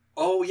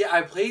 Oh yeah,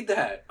 I played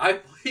that. I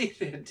played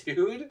it,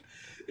 dude.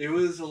 It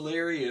was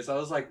hilarious. I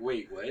was like,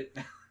 wait, what?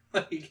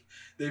 Like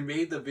they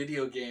made the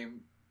video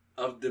game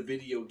of the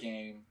video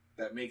game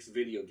that makes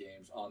video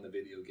games on the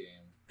video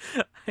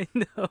game. I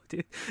know,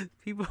 dude.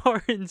 People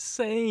are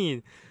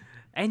insane.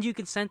 And you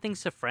can send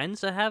things to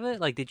friends to have it?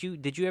 Like did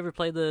you ever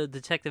play the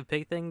Detective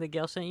Pig thing that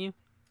Gail sent you?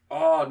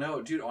 Oh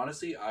no, dude,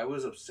 honestly, I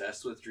was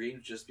obsessed with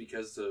Dreams just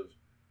because of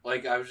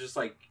like I was just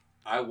like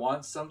I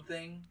want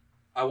something.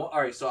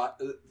 Alright, so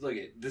look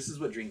at this is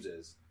what Dreams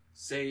is.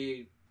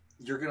 Say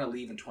you're going to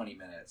leave in 20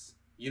 minutes.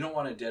 You don't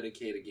want to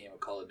dedicate a game of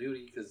Call of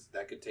Duty because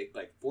that could take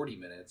like 40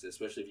 minutes,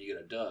 especially if you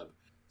get a dub.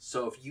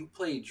 So if you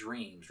play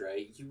Dreams,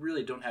 right, you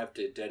really don't have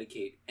to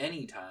dedicate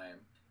any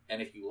time.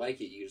 And if you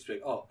like it, you just be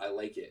like, oh, I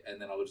like it. And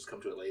then I'll just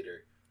come to it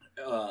later.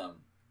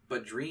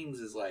 But Dreams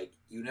is like,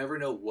 you never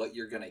know what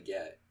you're going to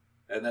get.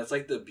 And that's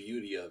like the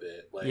beauty of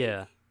it. Like,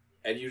 yeah.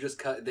 And you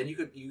just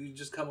you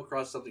just come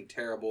across something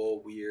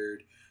terrible,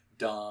 weird,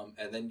 dumb.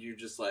 And then you're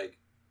just like,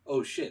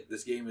 oh shit,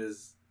 this game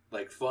is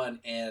like fun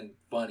and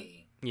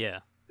funny. Yeah.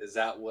 Is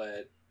that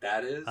what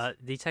that is?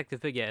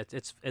 Detective Pig, yeah,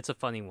 it's a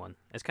funny one.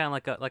 It's kind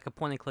of like a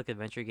point and click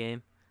adventure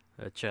game,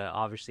 which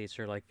obviously it's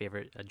your like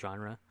favorite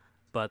genre,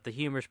 but the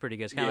humor's pretty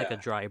good. It's kind of like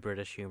a dry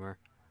British humor.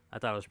 I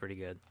thought it was pretty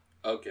good.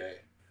 Okay,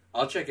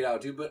 I'll check it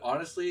out, dude. But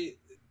honestly,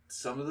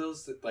 some of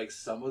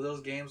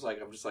those games,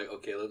 like I'm just like,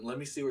 okay, let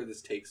me see where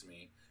this takes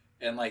me,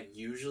 and like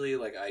usually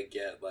like I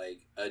get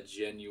like a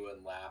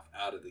genuine laugh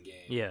out of the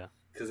game. Yeah,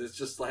 because it's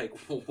just like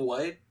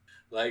what,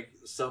 like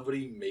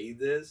somebody made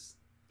this.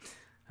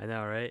 I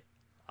know, right?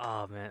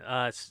 Oh man,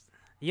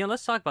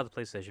 let's talk about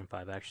the PlayStation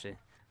 5. Actually,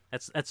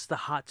 that's the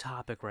hot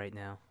topic right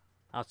now,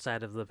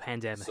 outside of the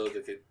pandemic. So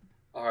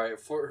all right.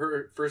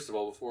 First of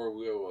all,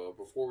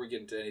 before we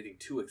get into anything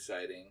too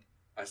exciting,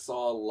 I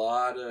saw a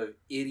lot of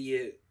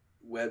idiot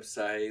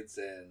websites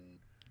and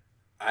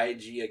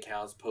IG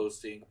accounts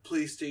posting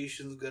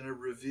PlayStation's gonna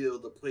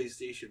reveal the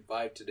PlayStation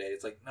 5 today.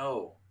 It's like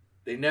no,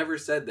 they never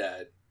said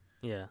that.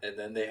 Yeah. And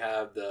then they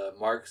have the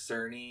Mark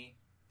Cerny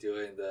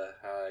doing the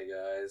hi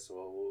guys,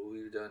 well what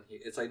we've done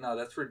here. It's like no,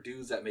 that's for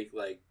dudes that make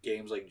like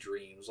games like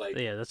Dreams, like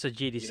yeah, that's a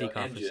GDC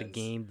conference, engines. A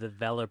game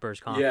developers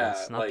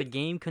conference, not the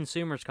game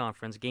consumers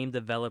conference, game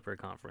developer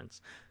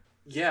conference.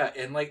 Yeah,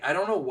 and like I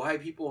don't know why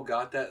people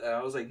got that. And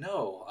I was like,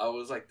 no, I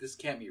was like, this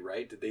can't be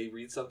right. Did they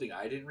read something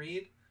I didn't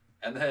read?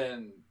 And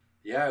then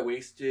I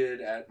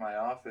wasted at my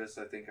office.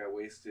 I think I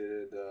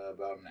wasted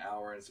about an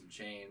hour and some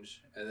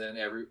change. And then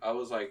I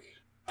was like.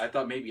 I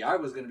thought maybe I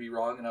was going to be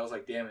wrong, and I was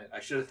like, damn it,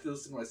 I should have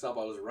listened to myself.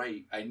 I was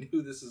right. I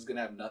knew this was going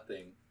to have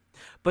nothing.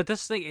 But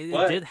this thing,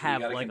 it did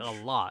have, like,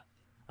 a lot.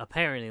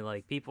 Apparently,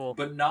 like, people...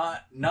 But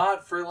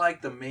not for,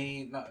 like, the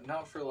main...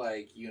 Not for,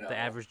 like, the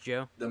average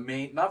Joe?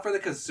 Not for the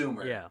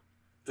consumer. Yeah.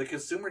 The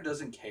consumer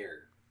doesn't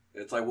care.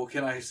 It's like, well,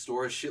 can I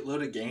store a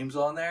shitload of games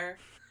on there?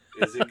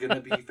 Is it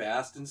going to be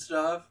fast and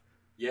stuff?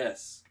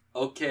 Yes.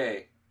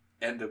 Okay.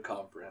 End of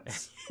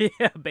conference.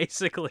 Yeah,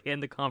 basically,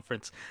 end of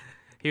conference.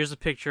 Here's a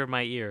picture of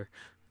my ear.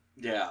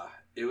 Yeah,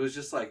 it was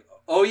just like,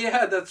 oh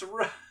yeah, that's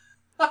right.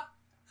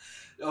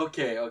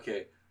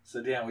 Okay.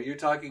 So Dan, what you're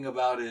talking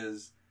about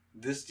is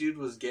this dude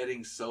was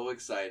getting so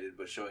excited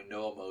but showing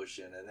no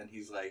emotion, and then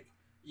he's like,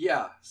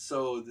 yeah,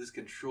 so this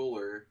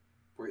controller,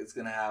 where it's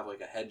gonna have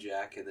like a head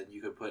jack, and then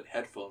you could put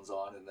headphones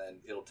on, and then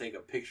it'll take a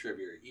picture of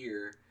your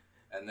ear,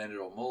 and then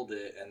it'll mold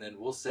it, and then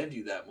we'll send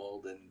you that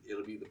mold, and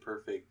it'll be the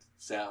perfect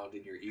sound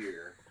in your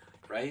ear.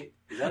 Right?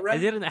 Is that right? I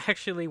didn't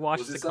actually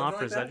watch the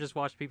conference. Like I just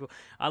watched people.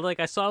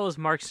 I saw it was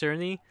Mark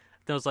Cerny.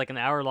 That was like an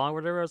hour long or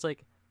whatever. I was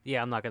like, yeah,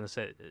 I'm not going to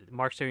say it.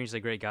 Mark Cerny's a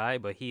great guy,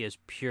 but he is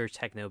pure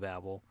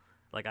technobabble.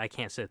 Like, I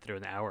can't sit through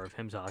an hour of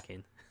him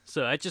talking.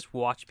 So I just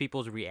watched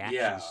people's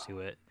reactions to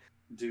it.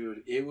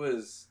 Dude, it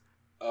was...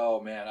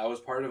 Oh, man. I was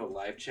part of a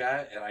live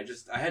chat, and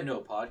I had no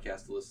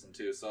podcast to listen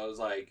to. So I was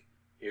like,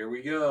 here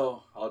we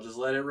go. I'll just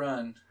let it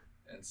run.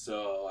 And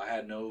so I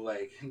had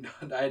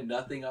I had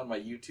nothing on my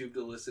YouTube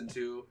to listen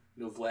to,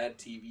 no Vlad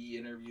TV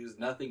interviews,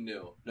 nothing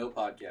new, no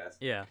podcast.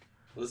 Yeah.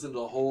 Listen to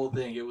the whole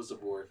thing. It was a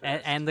bore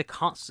fest. And the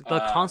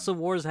console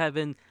wars have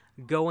been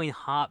going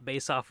hot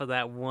based off of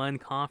that one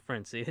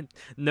conference.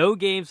 No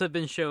games have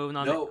been shown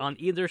on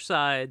either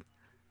side.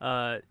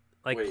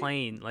 like Wait.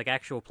 playing, like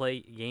actual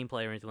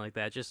gameplay or anything like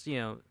that. Just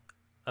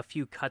a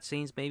few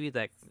cutscenes maybe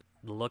that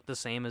look the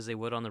same as they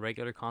would on the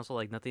regular console.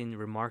 Like nothing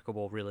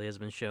remarkable really has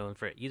been shown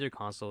for either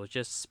console. It's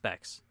just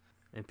specs,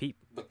 and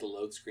But the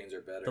load screens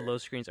are better. the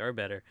load screens are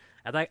better.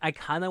 I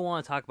kind of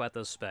want to talk about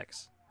those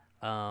specs.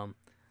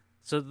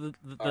 So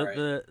All right.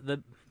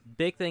 the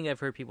big thing I've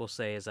heard people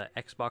say is that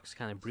Xbox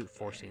kind of brute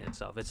forcing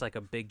itself. It's like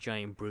a big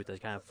giant brute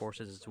that kind of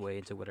forces its way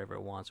into whatever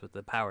it wants with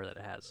the power that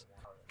it has,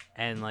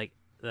 and like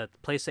the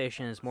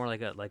PlayStation is more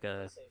like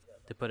a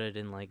to put it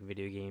in like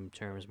video game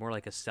terms, more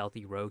like a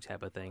stealthy rogue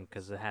type of thing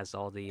because it has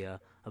all the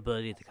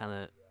ability to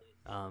kind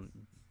of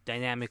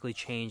dynamically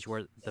change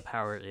where the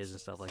power is and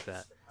stuff like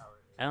that.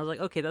 And I was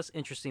like, okay, that's an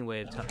interesting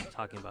way of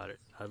talking about it,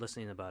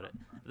 listening about it.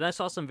 Then I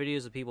saw some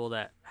videos of people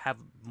that have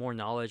more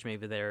knowledge.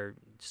 Maybe they're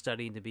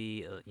studying to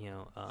be,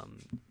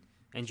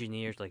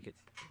 engineers, like,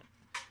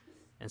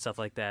 and stuff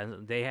like that.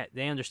 And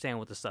they understand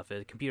what the stuff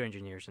is, computer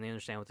engineers, and they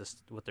understand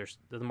what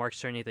the Mark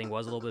Cerny thing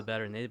was a little bit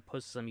better. And they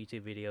posted some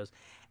YouTube videos,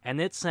 and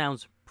it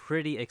sounds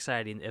pretty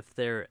exciting if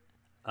they're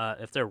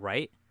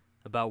right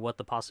about what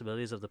the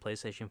possibilities of the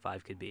PlayStation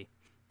 5 could be.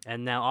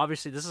 And now,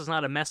 obviously, this is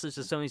not a message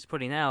that Sony's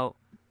putting out.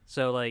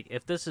 So, like,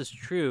 if this is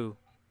true,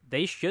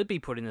 they should be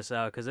putting this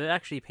out because it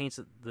actually paints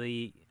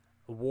the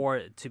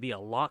war to be a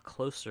lot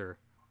closer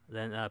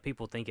than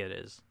people think it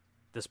is,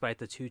 despite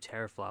the 2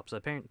 teraflops.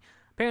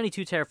 Apparently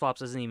 2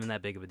 teraflops isn't even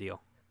that big of a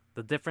deal.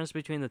 The difference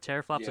between the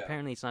teraflops,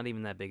 apparently it's not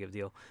even that big of a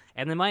deal.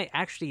 And it might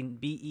actually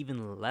be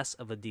even less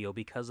of a deal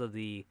because of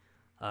the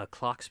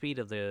clock speed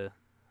of the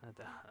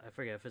I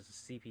forget if it's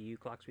the CPU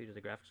clock speed or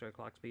the graphics card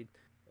clock speed.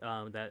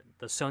 That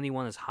the Sony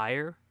one is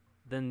higher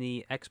than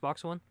the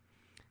Xbox one.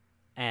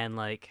 And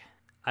like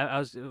I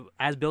was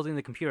as building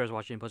the computer, I was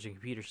watching a bunch of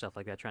computer stuff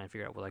like that, trying to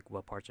figure out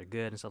what parts are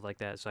good and stuff like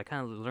that. So I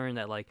kind of learned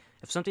that like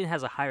if something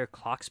has a higher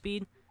clock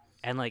speed,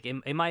 and like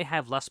it might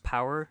have less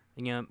power,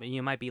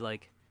 you might be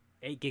like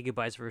 8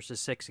 gigabytes versus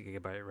 6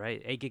 gigabyte,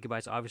 right? 8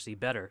 gigabytes obviously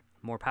better,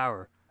 more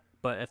power.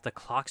 But if the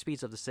clock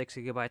speeds of the 6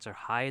 gigabytes are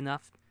high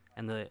enough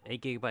and the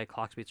 8 gigabyte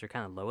clock speeds are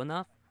kind of low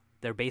enough,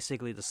 they're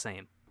basically the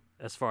same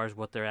as far as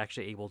what they're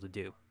actually able to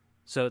do.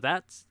 So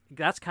that's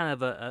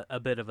kind of a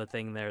bit of a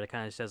thing there that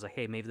kind of says like,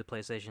 hey, maybe the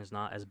PlayStation is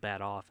not as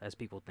bad off as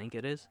people think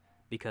it is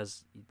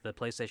because the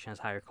PlayStation has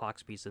higher clock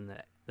speeds than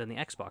the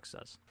Xbox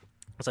does.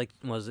 It's like,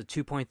 was it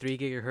 2.3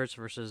 gigahertz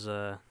versus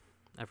I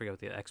forget what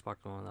the Xbox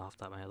one off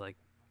the top of my head, like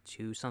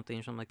 2 something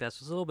or something like that.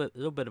 So it's a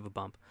little bit of a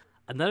bump.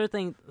 Another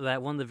thing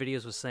that one of the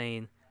videos was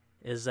saying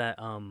is that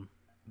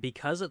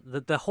because of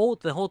the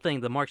whole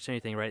thing, the Mark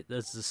Cerny thing, right?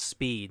 Is the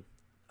speed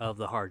of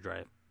the hard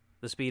drive.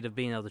 The speed of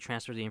being able to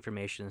transfer the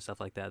information and stuff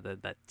like that,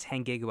 that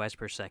 10 gigabytes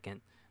per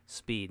second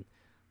speed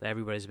that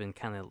everybody's been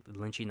kind of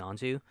lynching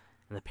onto,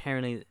 and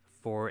apparently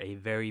for a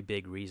very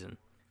big reason.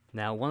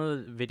 Now, one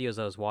of the videos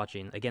I was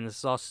watching, again, this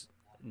is all,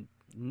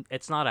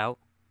 it's not out.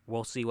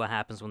 We'll see what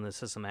happens when the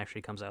system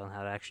actually comes out and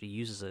how it actually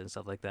uses it and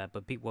stuff like that.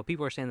 But what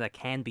people are saying that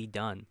can be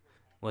done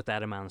with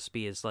that amount of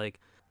speed is like,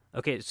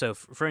 okay, so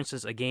for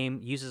instance, a game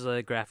uses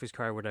a graphics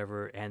card or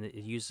whatever, and it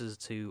uses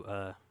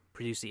to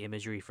produce the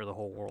imagery for the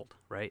whole world,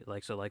 right?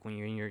 Like, so like when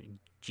you're in your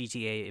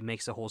GTA, it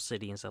makes the whole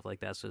city and stuff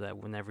like that, so that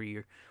whenever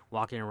you're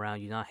walking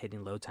around, you're not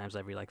hitting load times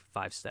every like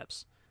 5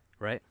 steps,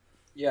 right?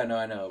 Yeah, no,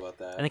 I know about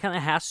that. And it kind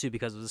of has to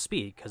because of the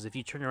speed, because if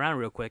you turn around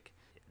real quick,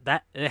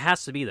 that it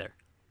has to be there.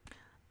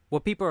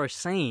 What people are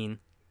saying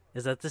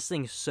is that this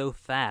thing is so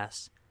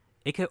fast,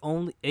 it can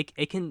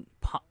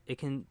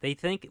they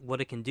think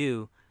what it can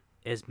do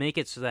is make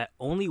it so that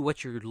only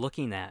what you're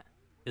looking at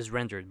is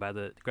rendered by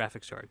the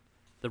graphics card.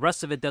 The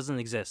rest of it doesn't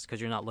exist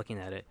because you're not looking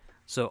at it.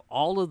 So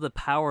all of the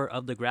power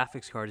of the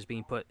graphics card is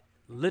being put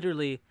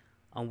literally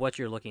on what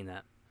you're looking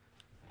at.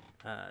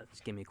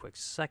 Just give me a quick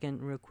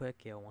second, real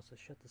quick. Yo wants to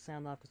shut the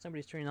sound off because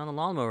somebody's turning on the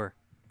lawnmower.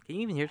 Can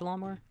you even hear the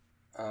lawnmower?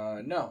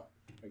 No.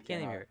 I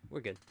Can't even hear it.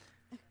 We're good.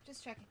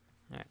 Just checking.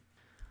 All right.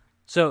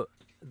 So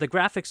the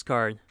graphics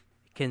card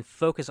can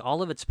focus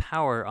all of its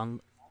power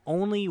on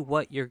only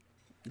what you're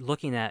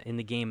looking at in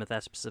the game at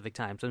that specific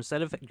time. So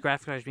instead of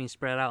graphics cards being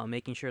spread out and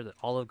making sure that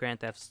all of Grand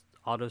Theft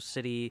Auto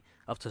City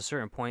up to a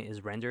certain point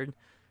is rendered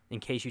in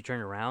case you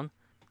turn around,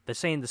 they're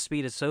saying the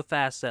speed is so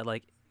fast that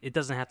like it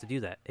doesn't have to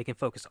do that. It can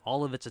focus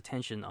all of its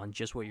attention on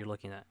just what you're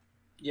looking at.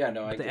 Yeah,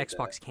 no, but I the get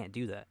Xbox that. can't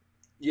do that.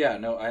 Yeah,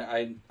 no,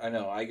 I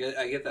know. I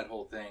get that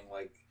whole thing.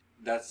 Like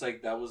that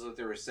was what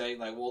they were saying.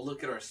 Like, well,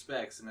 look at our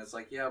specs, and it's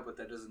like, yeah, but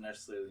that doesn't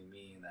necessarily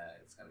mean that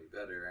it's gonna be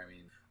better. I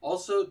mean,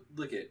 also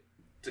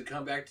to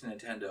come back to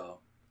Nintendo,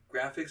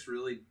 graphics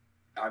really.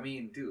 I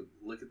mean, dude,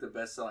 look at the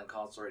best-selling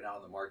console right now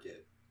on the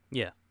market.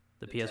 Yeah,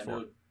 the Nintendo,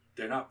 PS4.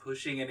 They're not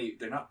pushing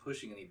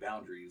any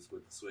boundaries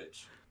with the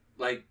Switch.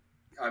 Like,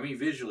 I mean,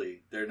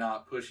 visually, they're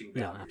not pushing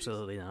boundaries. No,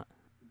 absolutely not.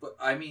 But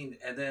I mean,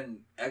 and then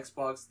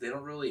Xbox, they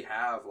don't really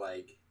have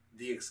like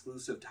the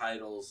exclusive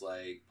titles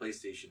like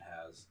PlayStation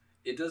has.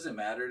 It doesn't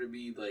matter to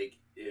me like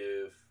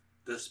if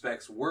the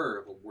specs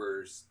were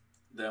worse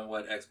than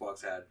what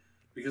Xbox had,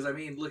 because I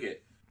mean, look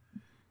at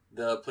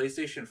the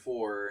PlayStation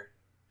 4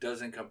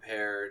 doesn't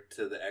compare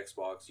to the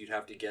Xbox. You'd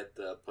have to get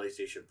the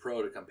PlayStation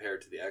Pro to compare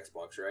to the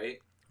Xbox, right?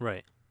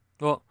 Right.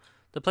 Well,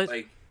 the place.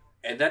 Like,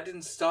 and that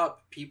didn't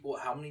stop people.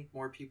 How many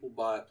more people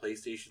bought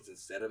PlayStations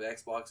instead of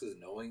Xboxes,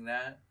 knowing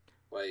that?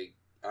 Like,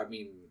 I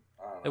mean,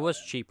 I don't know. It was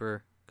man.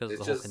 cheaper because It's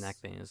the whole just- Kinect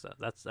thing is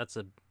that's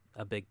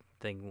a big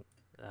thing.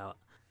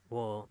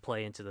 Will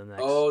play into the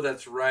next. Oh,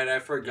 that's right. I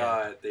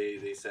forgot.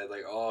 They said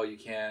like, oh, you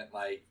can't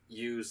like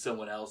use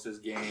someone else's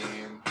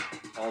game.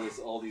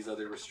 All these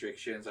other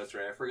restrictions. That's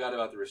right. I forgot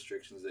about the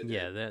restrictions they did.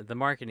 Yeah, the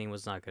marketing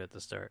was not good at the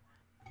start,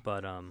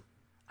 but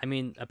I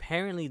mean,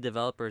 apparently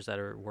developers that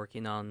are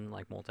working on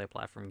like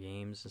multi-platform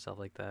games and stuff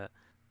like that,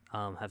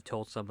 have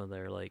told some of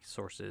their like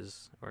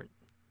sources or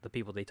the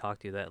people they talk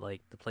to that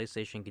like the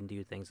PlayStation can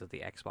do things that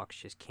the Xbox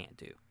just can't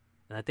do,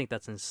 and I think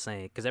that's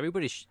insane because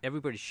everybody's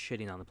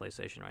shitting on the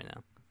PlayStation right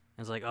now.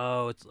 It's like,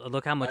 oh,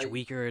 look how much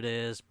weaker it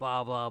is,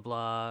 blah blah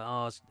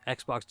blah. Oh,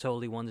 Xbox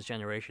totally won this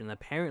generation. And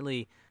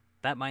apparently,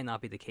 that might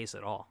not be the case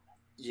at all.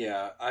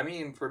 Yeah, I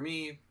mean, for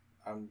me,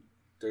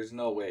 there's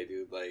no way,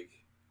 dude. Like,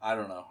 I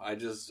don't know.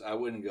 I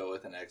wouldn't go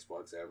with an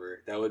Xbox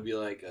ever. That would be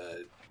like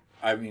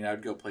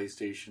I'd go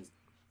PlayStation,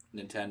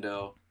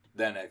 Nintendo,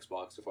 then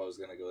Xbox if I was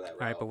gonna go that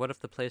route. All right, but what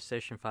if the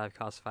PlayStation 5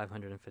 costs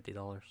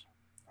 $550?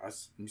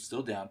 I'm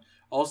still down.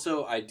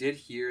 Also, I did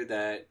hear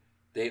that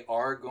they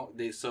are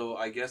going. So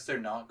I guess they're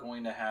not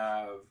going to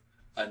have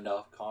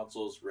enough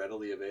consoles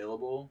readily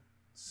available.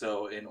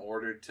 So in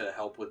order to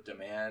help with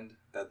demand,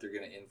 that they're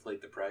going to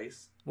inflate the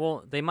price.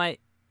 Well, they might.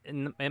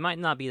 It might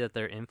not be that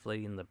they're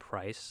inflating the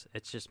price.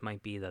 It just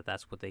might be that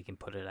that's what they can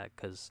put it at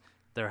because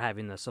they're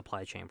having the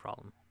supply chain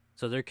problem.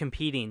 So they're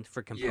competing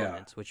for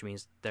components, which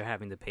means they're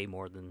having to pay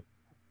more than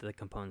the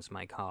components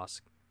might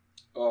cost.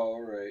 Oh,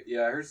 all right.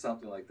 Yeah, I heard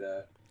something like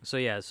that. So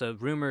yeah, so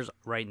rumors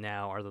right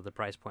now are that the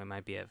price point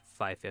might be at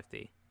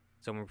 $550,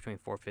 somewhere between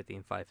 $450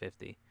 and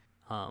 $550.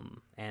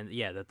 And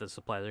yeah, that the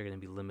supplies are going to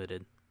be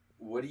limited.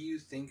 What do you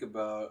think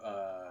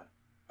about?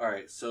 All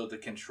right, so the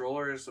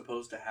controller is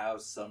supposed to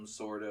have some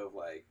sort of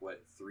like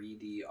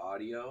 3D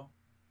audio,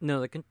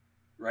 No,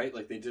 right?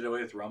 Like they did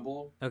away with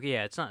Rumble. okay,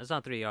 yeah, it's not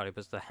 3D audio, but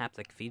it's the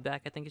haptic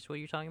feedback. I think is what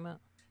you're talking about.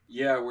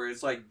 Yeah, where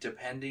it's like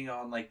depending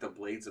on like the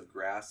blades of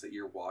grass that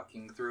you're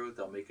walking through,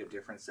 they'll make a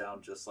different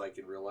sound, just like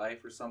in real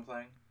life or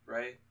something,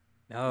 right?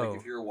 Oh, Like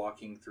if you're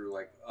walking through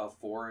like a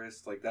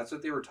forest, like that's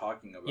what they were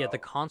talking about. yeah, the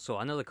console.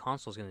 I know the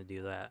console's going to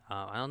do that.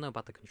 I don't know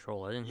about the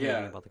controller. I didn't hear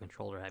anything about the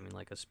controller having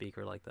like a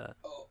speaker like that.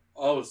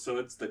 Oh, so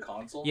it's the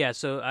console? Yeah,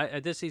 so I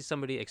did see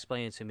somebody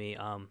explain it to me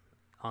on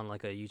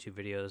like a YouTube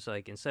video. It's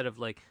like instead of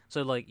like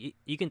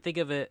you can think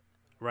of it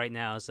right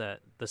now is that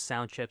the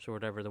sound chips or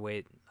whatever, the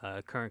way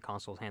current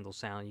consoles handle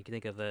sound, you can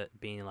think of it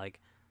being like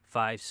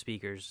 5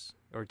 speakers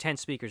or 10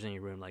 speakers in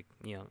your room, like,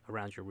 you know,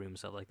 around your room,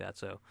 stuff like that.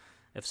 So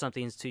if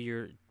something's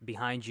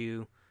behind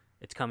you,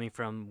 it's coming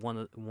from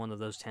one of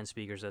those 10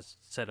 speakers that's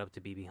set up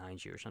to be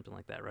behind you or something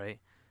like that, right?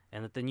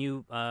 And that the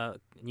new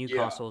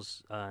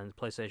consoles, the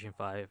PlayStation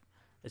 5,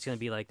 it's going to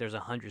be like there's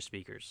 100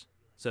 speakers.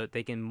 So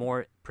they can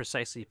more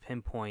precisely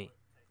pinpoint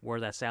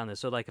where that sound is.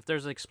 So like if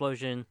there's an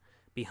explosion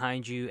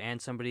behind you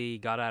and somebody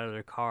got out of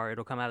their car,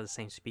 it'll come out of the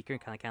same speaker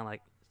and kind of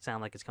like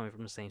sound like it's coming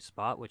from the same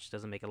spot, which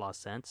doesn't make a lot of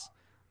sense.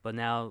 But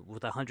now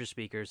with 100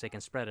 speakers, they can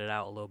spread it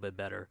out a little bit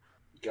better.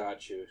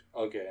 Got you.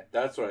 Okay,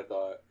 that's what I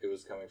thought it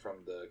was coming from,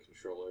 the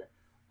controller.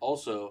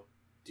 Also,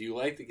 do you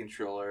like the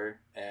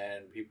controller?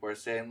 And people are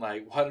saying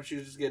like, why don't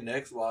you just get an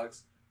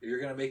Xbox if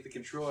you're gonna make the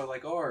controller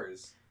like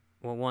ours?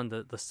 Well, one,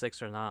 the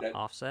sticks are not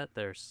offset.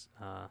 They're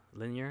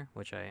linear,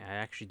 which I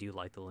actually do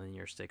like the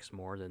linear sticks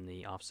more than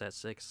the offset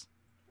sticks.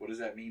 What does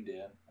that mean,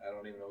 Dan? I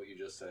don't even know what you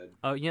just said.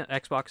 Oh, yeah,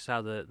 Xbox,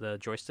 how the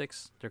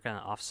joysticks, they're kind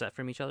of offset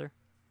from each other.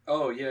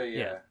 Oh,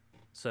 yeah.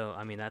 So,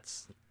 I mean,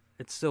 it's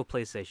still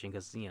PlayStation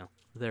because, you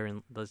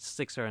know, the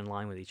sticks are in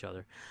line with each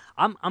other.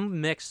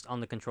 I'm mixed on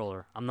the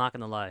controller. I'm not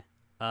going to lie.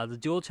 The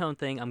dual tone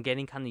thing, I'm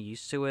getting kind of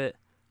used to it.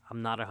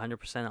 I'm not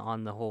 100%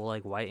 on the whole,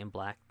 like, white and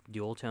black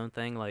dual tone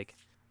thing. Like,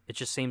 it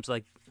just seems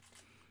like,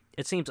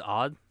 it seems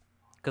odd.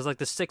 Because, like,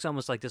 the sticks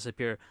almost, like,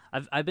 disappear.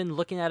 I've been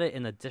looking at it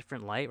in a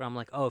different light where I'm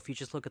like, oh, if you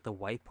just look at the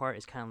white part,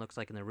 it kind of looks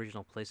like an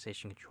original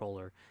PlayStation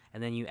controller.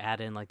 And then you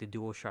add in, like, the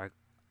DualShock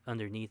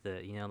underneath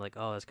it. You know, like,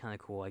 oh, that's kind of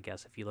cool, I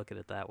guess, if you look at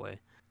it that way.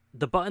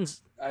 The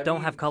buttons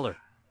don't have color.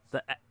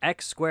 The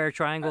X, square,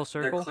 triangle,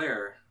 circle.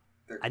 They're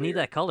clear. I need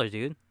that color,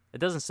 dude. It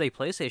doesn't say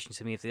PlayStation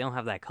to me if they don't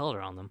have that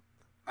color on them.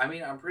 I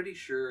mean, I'm pretty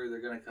sure they're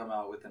going to come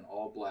out with an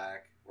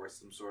all-black or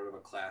some sort of a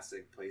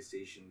classic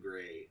PlayStation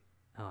gray.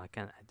 Oh,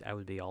 I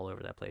would be all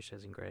over that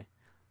PlayStation gray.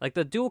 Like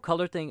the dual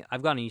color thing,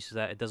 I've gotten used to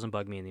that. It doesn't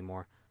bug me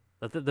anymore.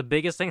 The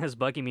biggest thing that's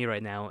bugging me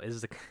right now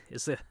is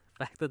the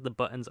fact that the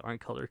buttons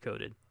aren't color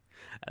coded.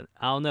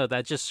 I don't know.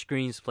 That just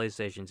screams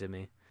PlayStation to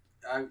me.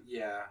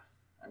 Yeah.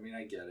 I mean,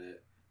 I get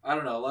it. I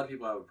don't know. A lot of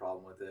people have a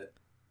problem with it.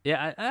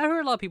 Yeah, I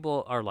heard a lot of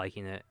people are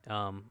liking it.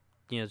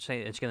 You know,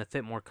 saying it's gonna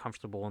fit more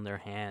comfortable in their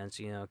hands.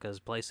 You know, because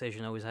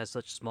PlayStation always has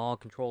such small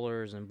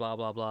controllers and blah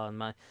blah blah. And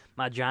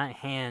my giant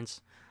hands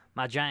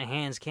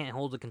can't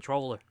hold the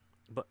controller.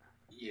 But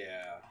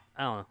yeah,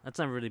 I don't know. That's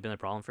never really been a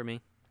problem for me.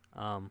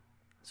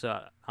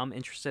 So I'm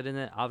interested in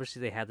it.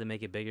 Obviously, they had to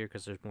make it bigger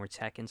because there's more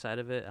tech inside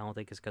of it. I don't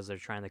think it's because they're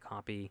trying to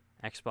copy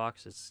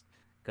Xbox. It's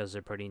because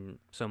they're putting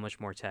so much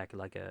more tech,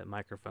 like a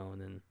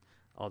microphone and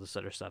all this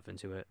other stuff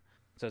into it.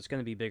 So it's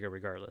going to be bigger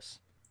regardless.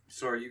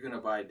 So are you going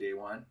to buy day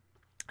one?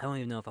 I don't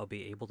even know if I'll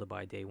be able to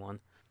buy day one.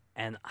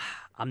 And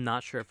I'm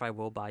not sure if I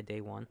will buy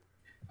day one.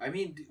 I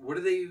mean, what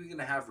are they even going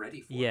to have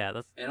ready for? Yeah.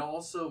 That's... And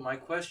also, my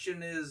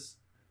question is,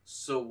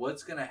 so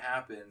what's going to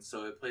happen?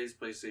 So it plays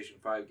PlayStation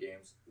 5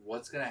 games.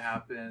 What's going to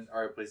happen,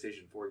 or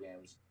PlayStation 4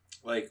 games?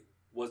 Like,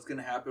 what's going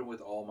to happen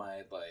with all my,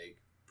 like,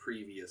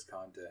 previous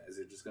content? Is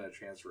it just going to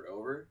transfer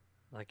over?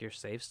 Like your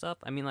save stuff?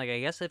 I mean, like, I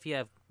guess if you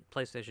have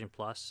PlayStation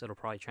Plus, it'll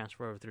probably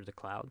transfer over through the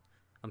cloud.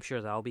 I'm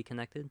sure that'll be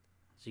connected.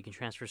 So you can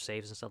transfer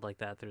saves and stuff like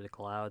that through the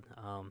cloud.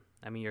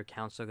 I mean, your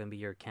account's still going to be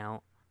your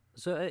account.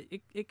 So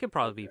it could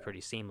probably be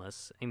pretty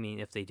seamless. I mean,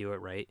 if they do it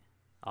right,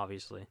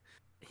 obviously.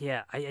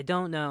 Yeah, I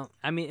don't know.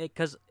 I mean,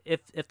 because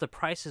if the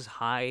price is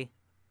high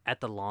at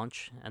the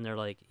launch, and they're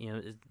like, you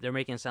know, they're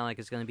making it sound like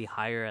it's going to be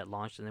higher at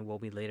launch than it will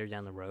be later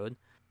down the road,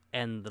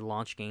 and the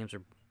launch games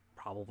are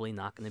probably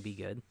not going to be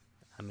good.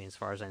 I mean, as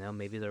far as I know,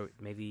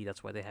 maybe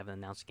that's why they haven't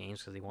announced games,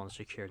 because they want to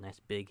secure a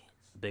nice big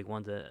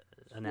one to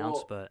announce.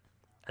 Well, but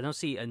I don't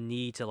see a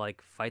need to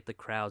like fight the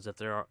crowds if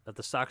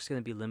the stock's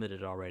going to be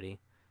limited already,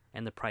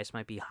 and the price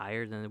might be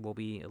higher than it will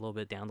be a little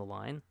bit down the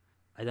line.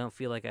 I don't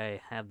feel like I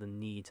have the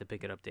need to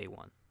pick it up day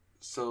one.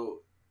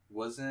 So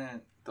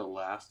wasn't The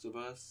Last of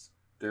Us?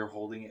 They're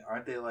holding it.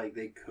 Aren't they like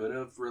they could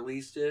have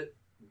released it,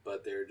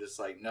 but they're just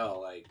like no.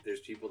 Like there's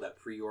people that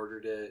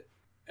pre-ordered it,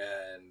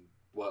 and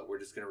we're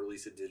just gonna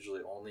release it digitally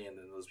only, and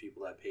then those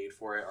people that paid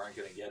for it aren't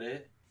gonna get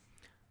it.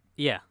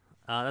 Yeah,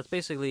 that's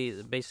basically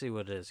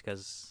what it is.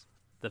 Because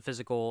the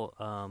physical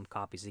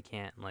copies, they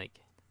can't, like,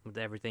 with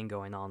everything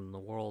going on in the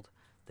world,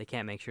 they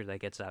can't make sure that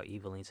gets out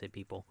evenly to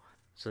people.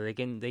 So they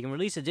can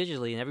release it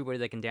digitally, and everybody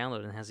that can download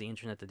it and has the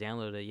internet to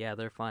download it, yeah,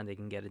 they're fine. They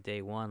can get it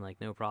day one, like,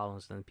 no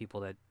problems. And people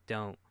that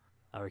don't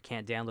or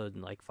can't download,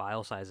 like,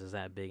 file sizes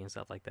that big and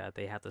stuff like that,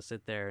 they have to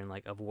sit there and,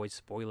 like, avoid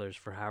spoilers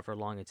for however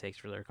long it takes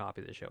for their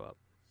copy to show up.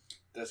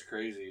 That's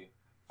crazy.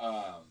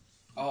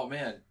 Oh,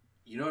 man.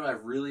 You know what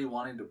I've really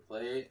wanted to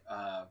play?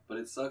 But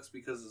it sucks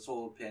because of this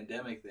whole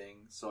pandemic thing,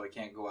 so I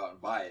can't go out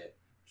and buy it.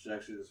 I should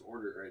actually just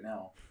order it right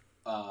now.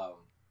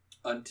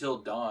 Until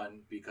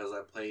Dawn, because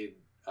I played...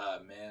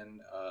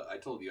 I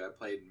told you I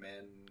played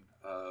Men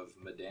of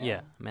Medan.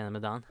 Yeah, Men of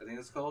Medan. I think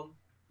it's called.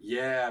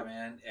 Yeah,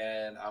 man,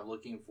 and I'm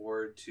looking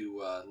forward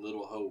to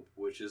Little Hope,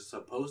 which is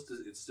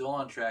it's still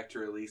on track to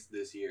release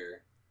this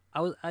year.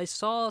 I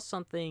saw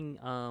something.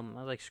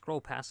 I like scroll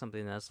past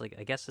something that's like,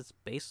 I guess it's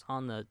based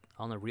on the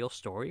real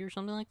story or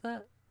something like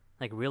that,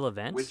 like real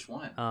events. Which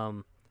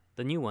one?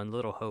 The new one,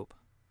 Little Hope.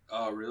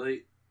 Oh,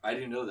 really? I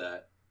didn't know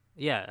that.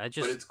 Yeah, But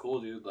it's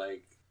cool, dude.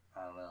 Like,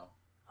 I don't know.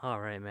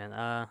 All right,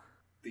 man.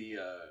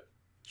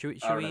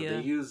 Should we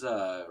they use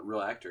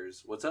real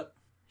actors. What's up?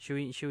 Should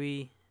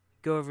we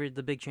go over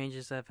the big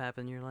changes that have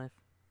happened in your life?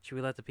 Should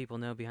we let the people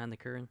know behind the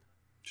curtain?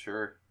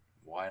 Sure.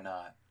 Why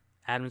not?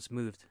 Adam's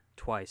moved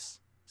twice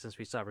since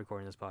we stopped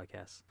recording this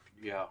podcast.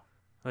 Yeah.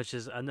 Which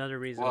is another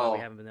reason why we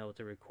haven't been able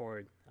to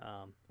record.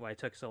 Why it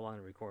took so long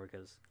to record,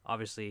 because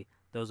obviously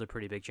those are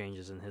pretty big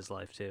changes in his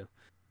life too.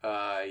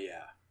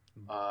 Yeah.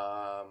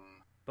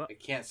 But I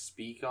can't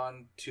speak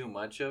on too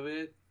much of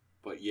it,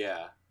 but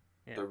yeah.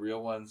 The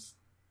real ones,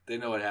 they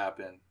know what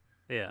happened.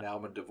 Yeah. Now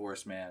I'm a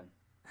divorced man.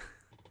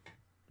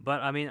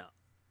 But, I mean,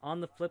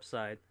 on the flip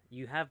side,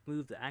 you have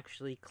moved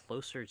actually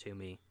closer to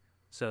me.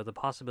 So the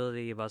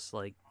possibility of us,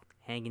 like,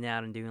 hanging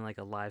out and doing, like,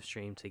 a live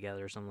stream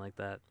together or something like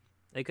that,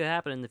 it could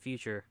happen in the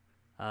future,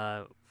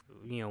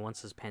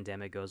 once this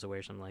pandemic goes away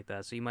or something like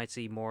that. So you might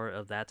see more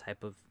of that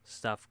type of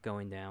stuff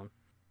going down.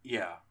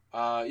 Yeah.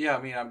 I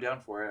mean, I'm down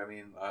for it. I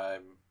mean,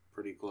 I'm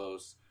pretty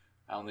close.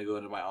 I only go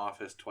into my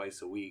office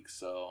twice a week,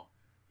 so...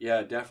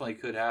 Yeah, it definitely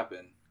could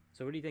happen.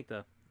 So what do you think,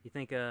 though? You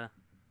think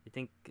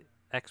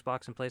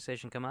Xbox and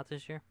PlayStation come out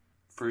this year?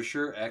 For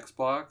sure,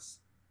 Xbox.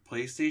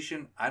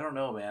 PlayStation, I don't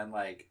know, man.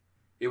 Like,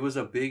 it was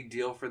a big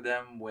deal for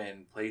them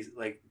when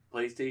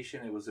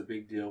PlayStation, it was a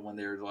big deal when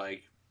they were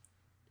like,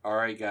 all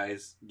right,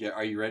 guys,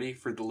 are you ready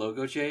for the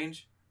logo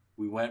change?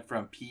 We went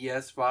from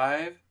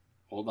PS5.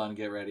 Hold on,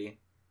 get ready.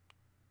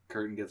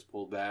 Curtain gets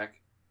pulled back.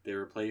 They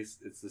replaced,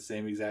 it's the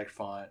same exact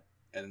font,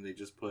 and then they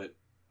just put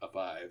a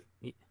 5.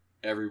 Yeah.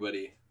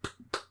 Everybody,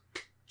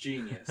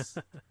 genius.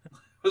 I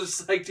was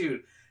just like,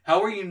 dude,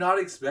 how are you not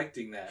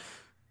expecting that?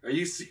 Are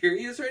you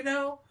serious right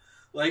now?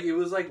 Like, it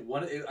was like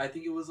I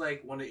think it was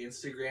like one of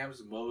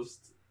Instagram's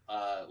most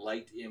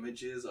liked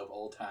images of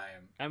all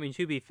time. I mean,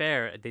 to be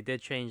fair, they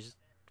did change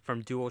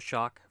from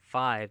DualShock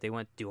 5. They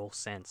went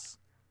DualSense,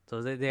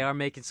 so they are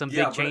making some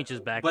big changes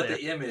back there.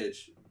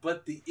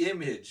 But the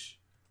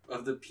image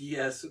of the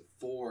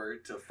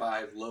PS4 to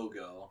 5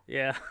 logo.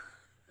 Yeah.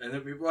 And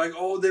then people were like,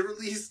 oh, they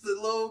released the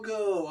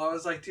logo. I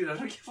was like, dude, I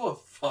don't give a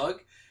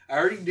fuck. I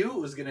already knew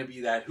it was going to be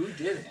that. Who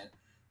didn't?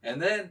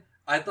 And then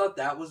I thought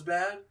that was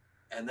bad.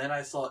 And then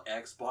I saw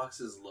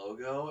Xbox's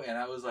logo. And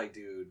I was like,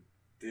 dude,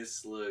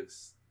 this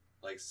looks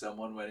like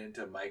someone went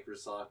into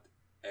Microsoft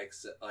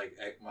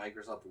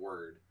Microsoft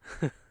Word.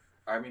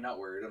 I mean, not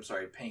Word. I'm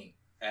sorry, Paint.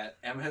 At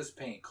MS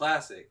Paint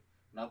Classic,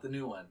 not the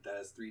new one that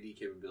has 3D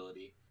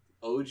capability.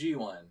 OG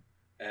one,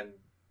 and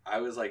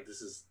I was like,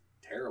 this is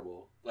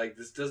terrible. Like,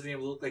 this doesn't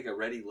even look like a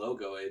Ready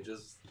logo. It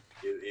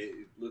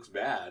looks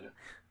bad.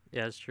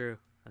 Yeah, it's true.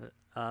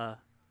 I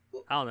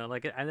don't know.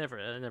 Like, it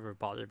never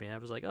bothered me. I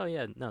was like, oh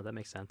yeah, no, that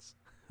makes sense.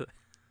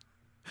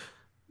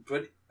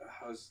 But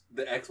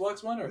the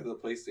Xbox one or the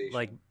PlayStation?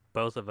 Like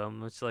both of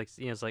them. It's like,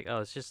 it's like, oh,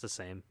 it's just the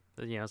same.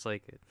 It's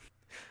like.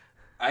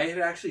 I had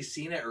actually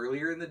seen it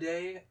earlier in the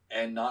day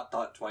and not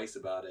thought twice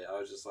about it. I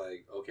was just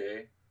like,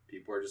 okay,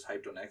 people are just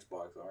hyped on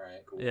Xbox. All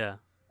right, cool. Yeah.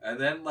 And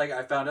then like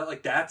I found out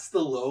like that's the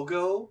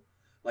logo.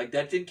 Like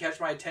that didn't catch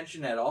my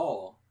attention at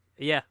all.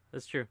 Yeah,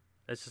 that's true.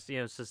 It's just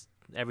it's just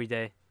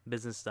everyday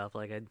business stuff.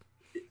 Like I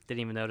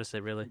didn't even notice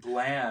it really.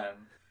 Bland.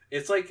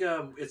 It's like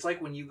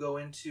when you go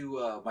into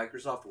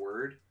Microsoft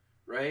Word,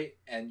 right?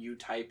 And you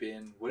type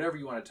in whatever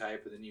you want to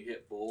type, and then you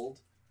hit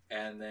bold,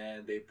 and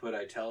then they put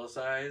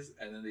italicize,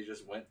 and then they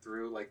just went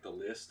through like the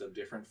list of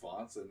different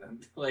fonts, and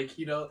then like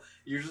you're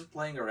just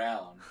playing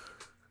around,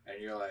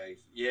 and you're like,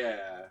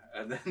 yeah,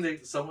 and then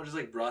someone just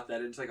like brought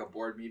that into like a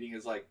board meeting.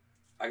 Is like,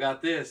 I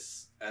got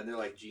this, and they're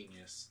like,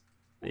 genius.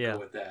 We'll go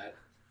with that.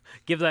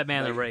 Give that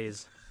man a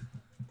raise.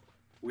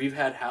 We've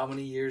had how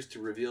many years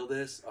to reveal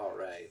this? All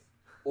right.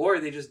 Or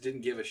they just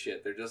didn't give a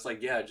shit. They're just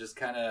like, yeah, just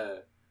kind of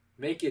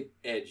make it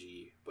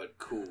edgy, but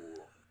cool,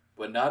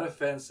 but not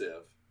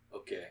offensive.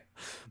 Okay.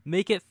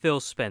 Make it Phil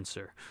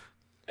Spencer.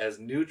 As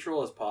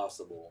neutral as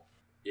possible.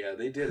 Yeah,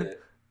 they did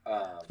it.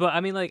 But I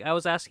mean, like, I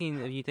was asking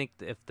if you think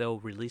if they'll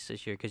release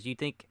this year, because you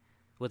think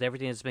with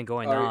everything that's been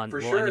going on,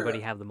 will anybody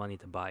have the money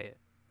to buy it?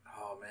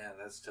 Oh man,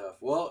 that's tough.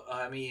 Well,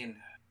 I mean,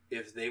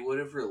 if they would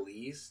have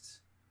released,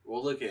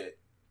 well, look at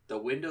the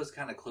window's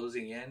kind of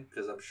closing in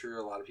because I'm sure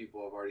a lot of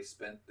people have already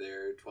spent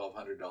their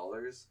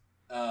 $1,200.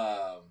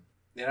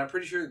 And I'm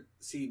pretty sure,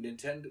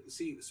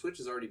 Switch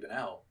has already been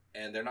out,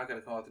 and they're not going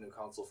to come out with a new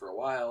console for a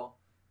while.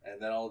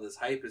 And then all this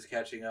hype is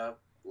catching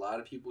up. A lot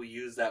of people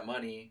use that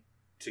money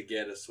to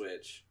get a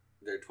Switch,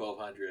 their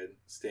 $1,200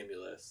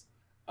 stimulus.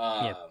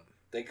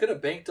 They could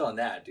have banked on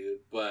that, dude.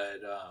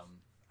 But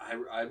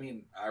I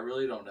mean, I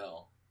really don't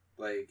know.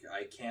 Like,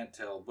 I can't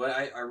tell.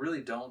 But I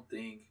really don't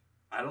think.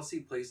 I don't see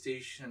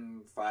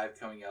PlayStation 5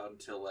 coming out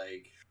until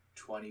like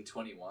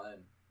 2021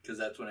 because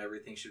that's when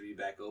everything should be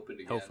back open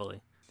again. Hopefully.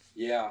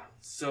 Yeah.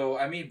 So,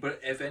 I mean, but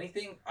if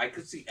anything, I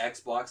could see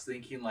Xbox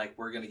thinking like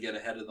we're going to get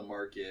ahead of the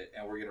market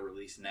and we're going to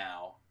release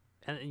now.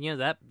 And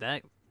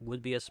that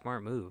would be a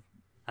smart move.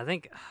 I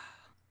think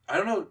I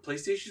don't know,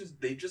 PlayStation's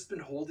they've just been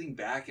holding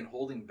back,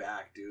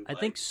 dude. I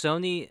think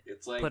Sony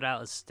like, put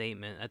out a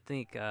statement. I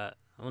think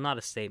well, not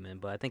a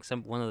statement, but I think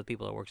one of the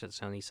people that works at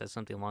Sony said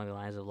something along the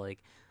lines of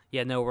like,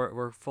 yeah, no,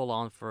 we're full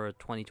on for a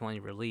 2020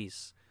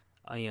 release,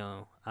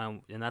 and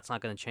that's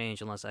not going to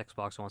change unless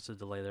Xbox wants to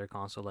delay their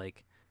console.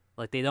 Like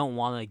they don't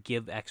want to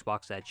give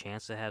Xbox that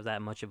chance to have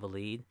that much of a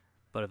lead.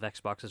 But if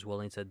Xbox is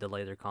willing to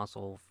delay their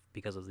console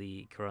because of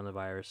the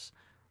coronavirus,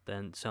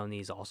 then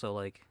Sony's also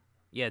like,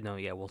 yeah,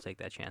 we'll take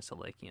that chance to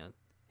like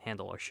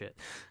handle our shit.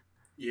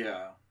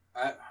 Yeah,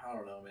 I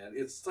don't know, man.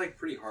 It's like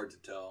pretty hard to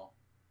tell.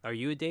 Are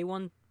you a day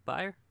one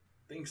buyer?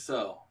 Think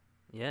so.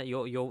 Yeah,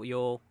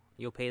 you'll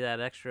pay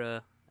that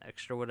extra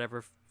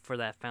whatever for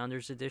that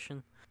Founders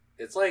Edition.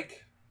 It's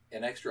like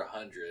an extra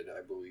 100,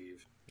 I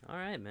believe. All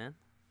right, man.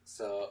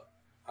 So,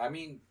 I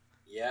mean,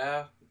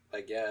 yeah,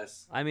 I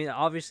guess. I mean,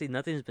 obviously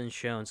nothing's been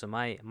shown, so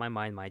my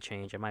mind might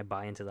change. I might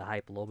buy into the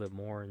hype a little bit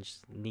more and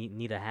just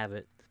need to have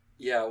it.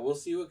 Yeah, we'll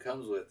see what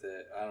comes with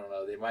it. I don't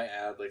know. They might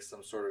add like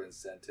some sort of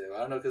incentive. I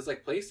don't know, because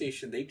like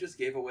PlayStation, they just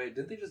gave away.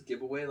 Didn't they just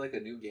give away like a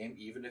new game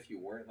even if you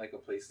weren't like a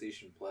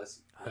PlayStation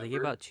Plus member? They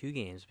gave out 2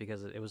 games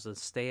because it was a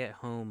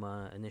stay-at-home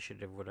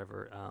initiative,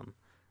 whatever.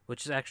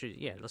 Which is actually,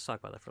 yeah. Let's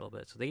talk about that for a little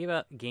bit. So they gave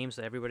out games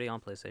to everybody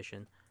on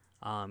PlayStation.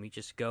 You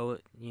just go,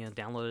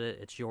 download it.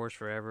 It's yours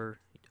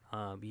forever.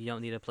 You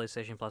don't need a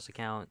PlayStation Plus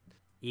account.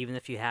 Even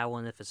if you have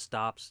one, if it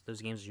stops,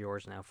 those games are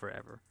yours now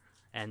forever.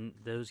 And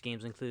those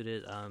games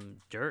included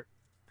Dirt,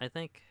 I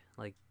think,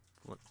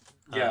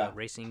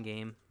 racing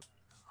game,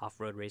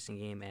 off-road racing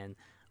game, and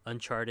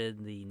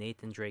Uncharted, the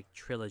Nathan Drake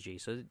trilogy.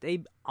 So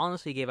they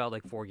honestly gave out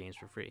like 4 games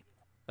for free.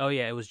 Oh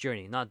yeah, it was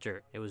Journey, not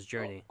Dirt. It was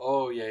Journey.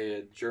 Oh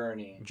yeah,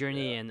 Journey.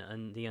 Journey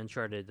and the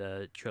Uncharted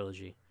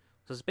trilogy.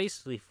 So it's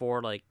basically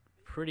 4 like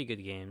pretty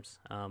good games.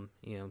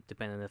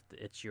 Depending if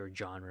it's your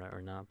genre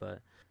or not, but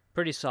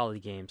pretty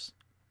solid games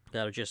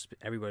that are just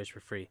everybody's for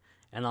free.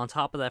 And on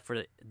top of that, for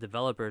the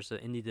developers, the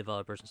indie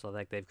developers and stuff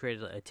like that, they've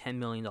created a $10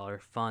 million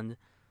fund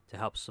to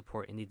help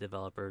support indie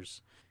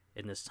developers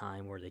in this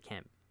time where they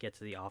can't get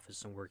to the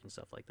office and work and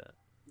stuff like that.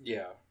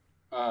 Yeah.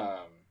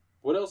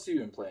 What else have you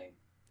been playing?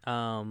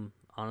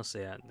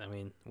 Honestly, I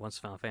mean, once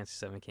Final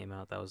Fantasy VII came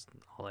out, that was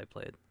all I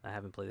played. I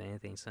haven't played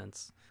anything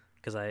since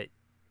because I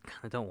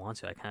kind of don't want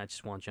to. I kind of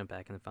just want to jump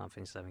back into Final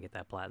Fantasy VII and get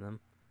that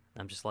platinum.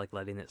 I'm just like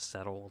letting it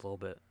settle a little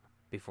bit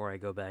before I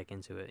go back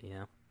into it,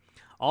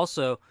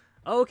 Also,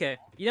 okay,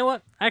 you know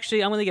what?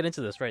 Actually, I'm going to get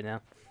into this right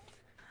now.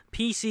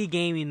 PC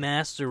gaming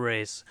master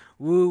race.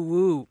 Woo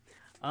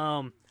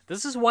woo.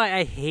 This is why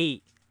I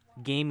hate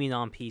gaming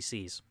on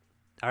PCs.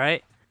 All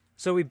right.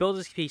 So we built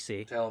this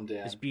PC. Tell him,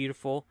 Dan. It's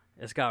beautiful.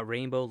 It's got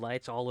rainbow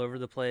lights all over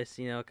the place.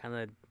 You know, kind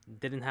of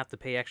didn't have to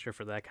pay extra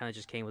for that. Kind of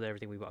just came with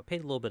everything we bought. Paid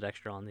a little bit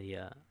extra on the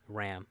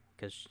RAM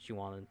because she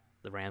wanted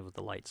the RAM with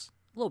the lights.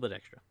 A little bit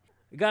extra.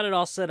 We got it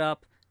all set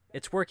up.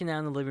 It's working out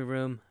in the living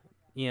room.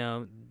 You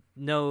know,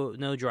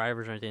 no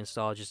drivers or anything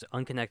installed. Just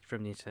unconnected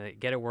from the internet.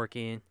 Get it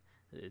working.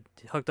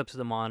 Hooked up to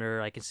the monitor.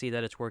 I can see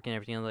that it's working.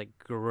 Everything. I'm like,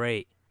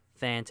 great,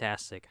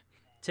 fantastic.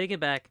 Take it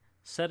back.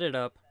 Set it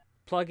up.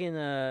 Plug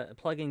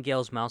in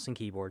Gail's mouse and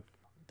keyboard,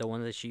 the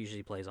one that she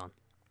usually plays on.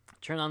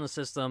 Turn on the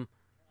system,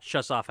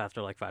 shuts off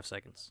after like 5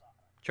 seconds.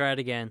 Try it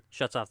again,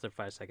 shuts off after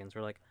 5 seconds.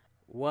 We're like,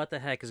 what the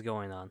heck is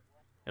going on?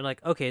 They're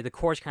like, okay, the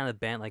cord's kind of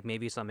bent, like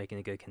maybe it's not making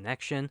a good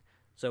connection.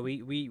 So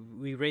we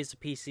raise the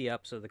PC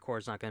up so the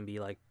cord's not going to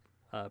be like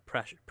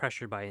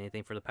pressured by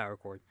anything for the power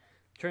cord.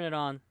 Turn it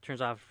on,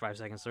 turns off for 5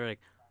 seconds. They're like,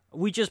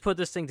 we just put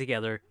this thing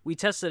together. We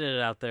tested it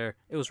out there.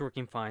 It was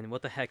working fine.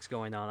 What the heck's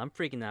going on? I'm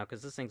freaking out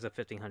because this thing's a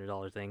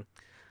 $1,500 thing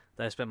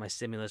that I spent my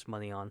stimulus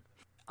money on.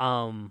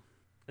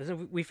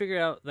 We figured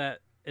out that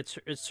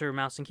it's her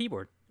mouse and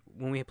keyboard.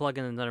 When we plug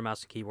in another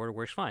mouse and keyboard, it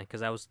works fine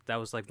because that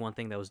was like one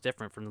thing that was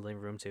different from the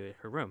living room to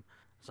her room.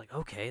 It's like,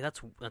 okay,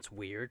 that's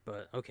weird,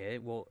 but okay,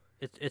 well,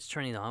 it's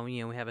turning on.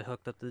 You know, we have it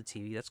hooked up to the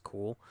TV. That's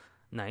cool,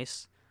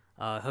 nice.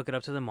 Hook it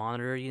up to the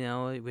monitor. You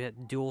know, we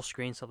had dual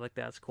screen stuff like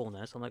that. It's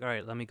coolness. I'm like, all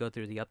right, let me go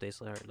through the updates.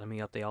 Let me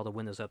update all the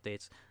Windows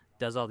updates.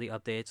 Does all the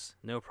updates,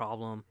 no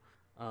problem.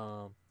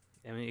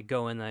 I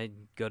go in, I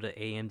go to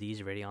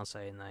AMD's Radeon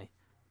site, and I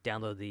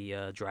download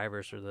the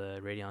drivers for the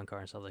Radeon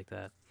card and stuff like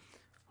that.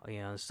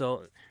 You know,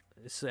 so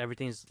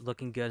everything's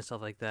looking good and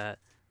stuff like that.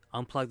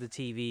 Unplug the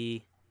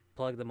TV,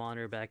 plug the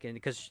monitor back in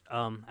because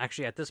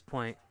actually at this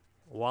point,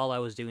 while I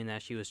was doing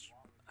that, she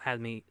had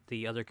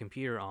the other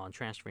computer on,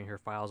 transferring her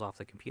files off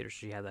the computer. So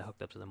she had that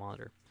hooked up to the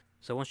monitor.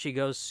 So once she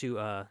goes to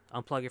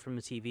unplug it from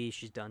the TV,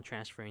 she's done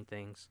transferring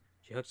things.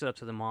 She hooks it up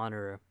to the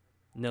monitor.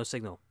 No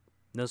signal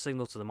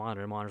to the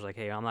monitor. The monitor's like,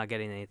 hey, I'm not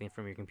getting anything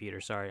from your computer.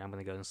 Sorry, I'm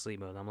going to go in sleep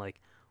mode. I'm like,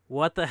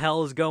 what the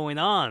hell is going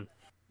on?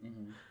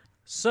 Mm-hmm.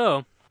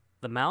 So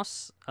the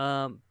mouse,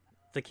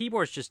 the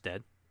keyboard's just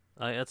dead.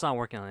 It's not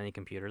working on any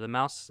computer. The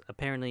mouse,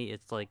 apparently,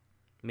 it's like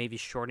maybe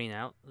shorting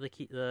out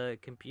the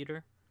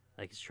computer.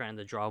 Like it's trying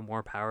to draw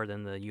more power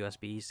than the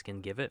USBs can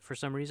give it for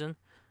some reason.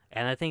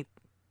 And I think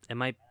it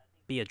might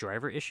be a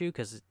driver issue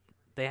because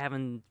they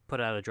haven't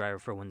put out a driver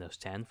for Windows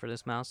 10 for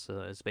this mouse. So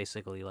it's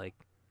basically like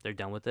they're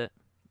done with it.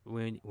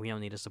 We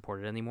don't need to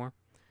support it anymore,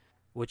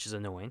 which is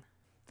annoying.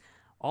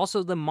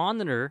 Also, the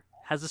monitor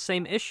has the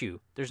same issue.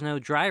 There's no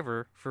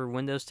driver for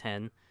Windows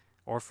 10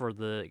 or for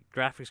the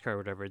graphics card or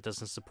whatever. It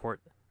doesn't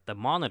support the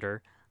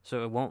monitor,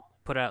 so it won't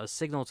put out a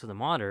signal to the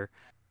monitor.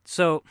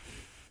 So,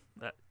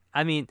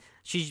 I mean,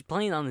 she's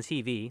playing on the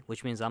TV,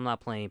 which means I'm not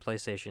playing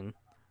PlayStation,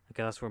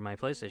 because that's where my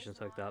PlayStation's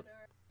hooked up.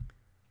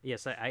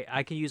 Yes,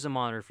 I can use a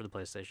monitor for the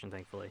PlayStation,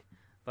 thankfully,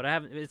 but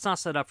it's not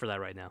set up for that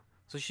right now.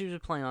 So she was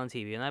playing on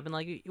TV, and I've been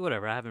like,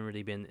 whatever. I haven't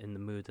really been in the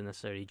mood to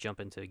necessarily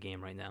jump into a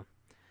game right now.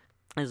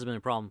 This has been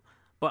a problem,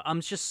 but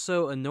I'm just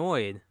so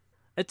annoyed.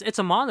 It's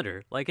a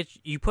monitor. Like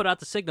you put out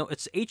the signal.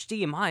 It's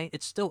HDMI.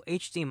 It's still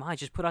HDMI.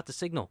 Just put out the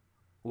signal.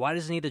 Why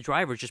does it need a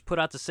driver? Just put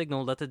out the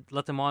signal. Let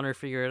the monitor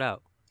figure it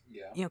out.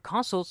 Yeah. You know,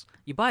 consoles.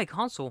 You buy a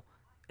console,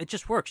 it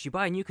just works. You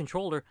buy a new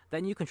controller.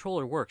 That new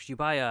controller works. You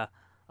buy a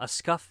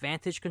SCUF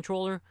Vantage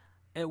controller.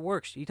 It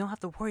works. You don't have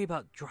to worry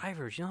about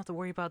drivers. You don't have to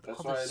worry about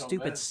all this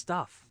stupid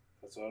stuff.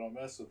 That's why I don't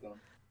mess with them.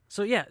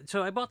 So yeah,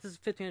 so I bought this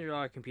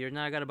 $1,500 computer.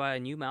 Now I got to buy a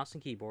new mouse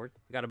and keyboard.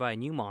 I got to buy a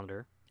new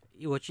monitor,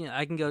 which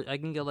I can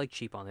go like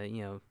cheap on it.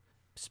 You know,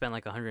 spend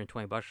like $120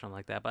 or something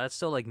like that. But that's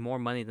still like more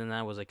money than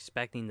I was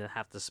expecting to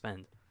have to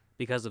spend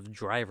because of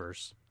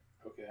drivers.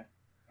 Okay,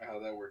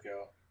 how'd that work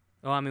out?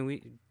 Oh, I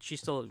mean,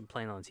 she's still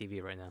playing on the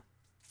TV right now.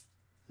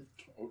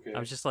 Okay.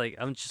 I'm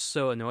just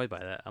so annoyed by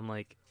that. I'm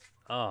like,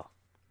 oh,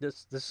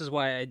 this is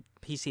why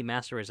PC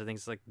Master Race I think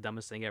is like the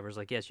dumbest thing ever. It's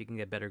like, yes, you can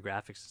get better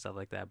graphics and stuff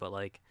like that, but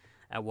like,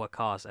 at what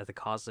cost? At the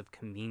cost of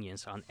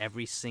convenience on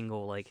every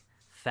single like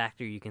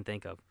factor you can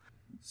think of.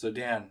 So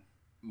Dan,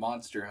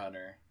 Monster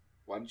Hunter,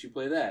 why don't you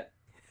play that?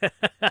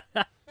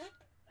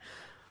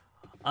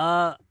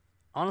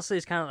 Honestly,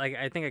 it's kind of like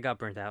I think I got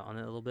burnt out on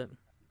it a little bit.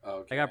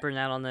 Okay. I got burnt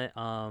out on it.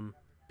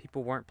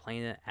 People weren't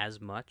playing it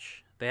as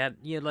much. They had,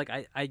 you know, like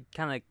I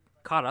kind of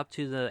caught up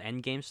to the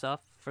end game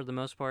stuff for the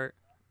most part,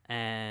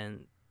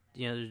 and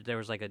you know there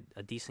was like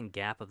a decent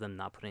gap of them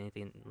not putting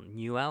anything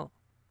new out.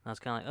 And I was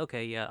kind of like,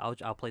 okay, yeah,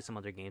 I'll play some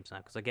other games now,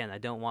 because again, I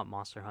don't want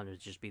Monster Hunter to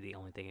just be the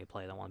only thing I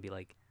play. I don't want to be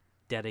like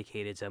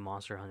dedicated to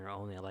Monster Hunter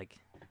only.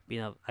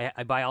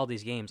 I buy all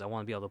these games. I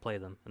want to be able to play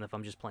them, and if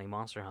I'm just playing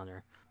Monster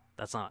Hunter,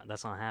 that's not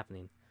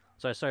happening.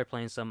 So I started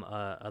playing some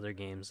other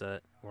games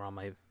that were on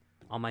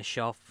my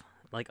shelf,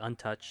 like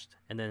untouched,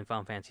 and then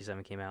Final Fantasy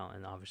VII came out,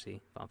 and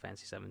obviously Final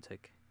Fantasy VII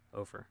took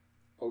over.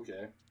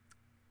 Okay.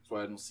 That's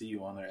why I don't see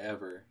you on there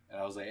ever.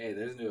 And I was like, hey,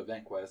 there's a new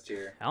event quest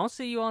here. I don't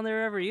see you on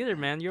there ever either,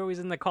 man. You're always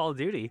in the Call of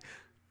Duty.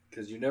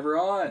 Because you're never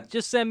on.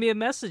 Just send me a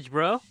message,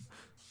 bro.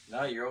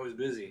 No, you're always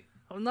busy.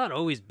 I'm not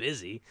always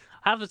busy.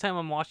 Half the time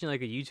I'm watching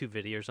like a YouTube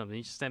video or something.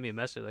 You just send me a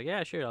message like,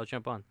 yeah, sure, I'll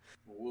jump on.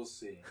 We'll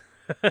see.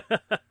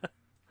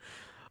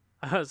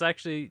 I was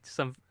actually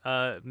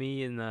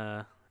me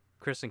and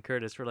Chris and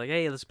Curtis were like,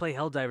 hey, let's play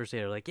Helldivers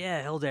here. Like,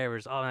 yeah,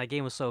 Helldivers. Oh, that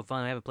game was so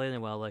fun. I haven't played it in a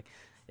while. Like,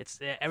 it's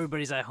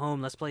everybody's at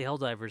home. Let's play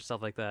Helldivers,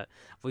 stuff like that.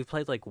 We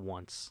played like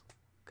once,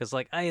 cause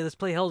like, hey, let's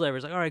play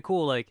Helldivers. Like, all right,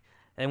 cool. Like,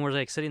 and we're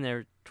like sitting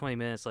there 20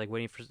 minutes, like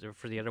waiting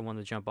for the other one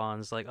to jump on.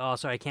 It's like, oh,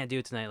 sorry, I can't do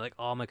it tonight. Like,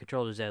 oh, my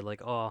controller's dead.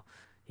 Like, oh,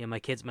 yeah, my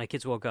kids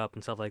woke up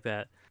and stuff like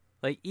that.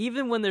 Like,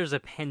 even when there's a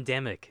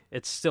pandemic,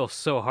 it's still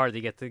so hard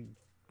to get the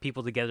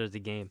people together at the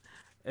game.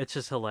 It's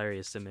just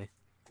hilarious to me.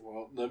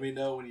 Well, let me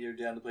know when you're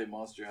down to play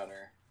Monster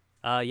Hunter.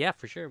 Yeah,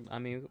 for sure. I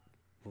mean,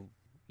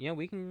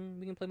 we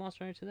can play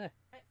Monster Hunter today.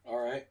 All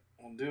right,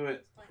 we'll do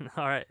it.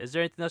 All right. Is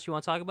there anything else you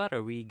want to talk about? Or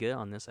are we good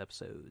on this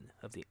episode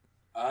of the?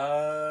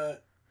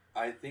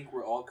 I think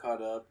we're all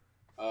caught up.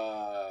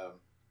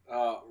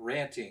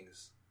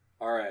 Rantings.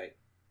 All right,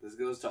 this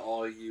goes to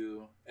all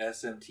you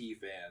SMT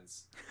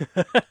fans.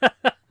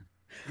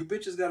 You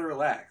bitches gotta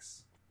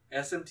relax.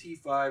 SMT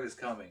 5 is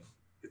coming.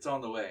 It's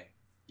on the way.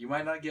 You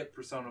might not get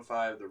Persona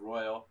 5, the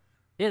Royal.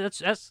 Yeah,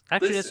 that's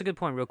actually that's a good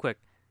point. Real quick,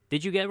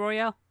 did you get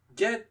Royale?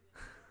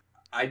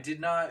 I did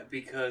not,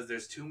 because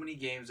there's too many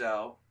games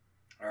out.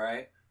 All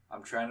right,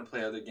 I'm trying to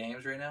play other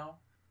games right now,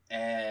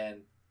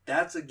 and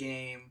that's a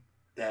game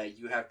that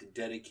you have to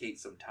dedicate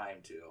some time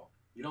to.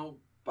 You don't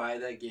buy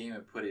that game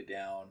and put it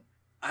down.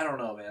 I don't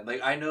know, man.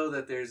 Like, I know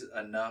that there's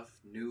enough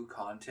new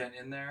content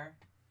in there,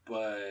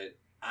 but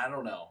I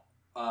don't know.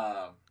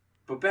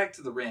 But back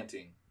to the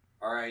ranting.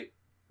 All right,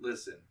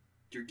 listen.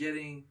 You're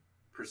getting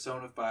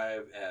Persona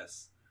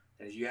 5S,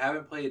 and if you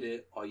haven't played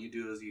it, all you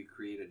do is you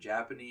create a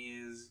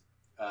Japanese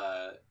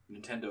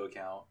Nintendo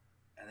account,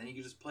 and then you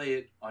can just play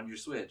it on your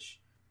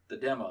Switch. The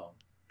demo.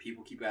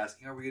 People keep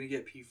asking, are we going to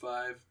get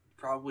P5?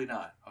 Probably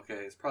not. Okay,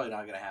 it's probably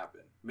not going to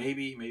happen.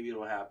 Maybe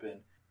it'll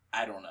happen.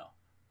 I don't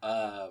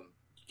know.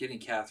 Getting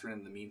Catherine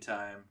in the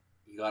meantime.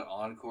 You got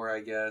Encore, I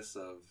guess,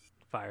 of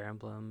Fire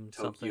Emblem,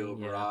 Tokyo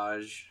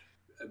Mirage,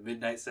 a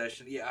Midnight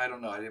Session. Yeah, I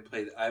don't know. I didn't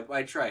play it.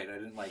 I tried. I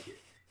didn't like it.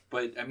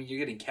 But, I mean, you're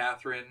getting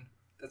Catherine.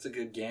 That's a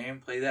good game.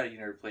 Play that if you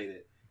never played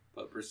it.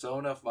 But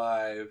Persona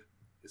 5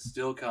 is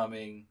still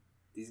coming.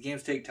 These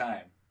games take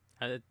time.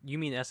 You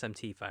mean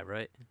SMT 5,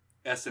 right?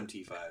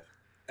 SMT 5.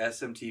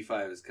 SMT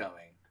 5 is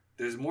coming.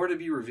 There's more to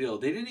be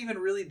revealed. They didn't even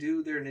really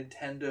do their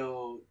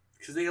Nintendo...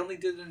 Because they only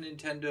did a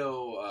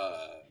Nintendo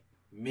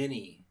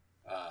mini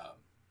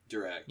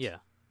direct. Yeah.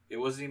 It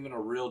wasn't even a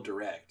real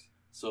direct.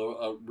 So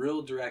a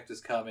real direct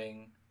is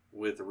coming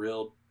with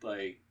real,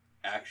 like,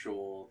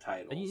 actual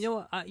titles. You know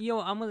what?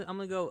 I'm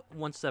gonna go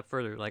one step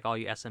further. Like all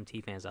you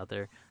SMT fans out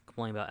there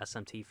complaining about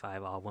SMT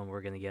 5, when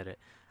we're gonna get it.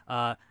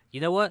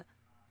 You know what?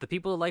 The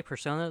people that like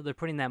Persona, they're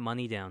putting that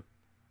money down.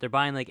 They're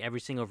buying like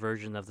every single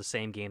version of the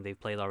same game they've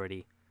played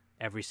already.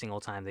 Every single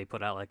time they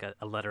put out like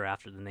a letter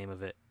after the name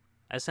of it.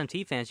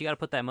 SMT fans, you got to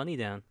put that money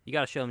down. You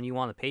got to show them you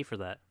want to pay for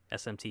that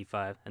SMT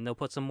 5, and they'll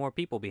put some more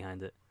people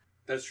behind it.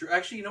 That's true.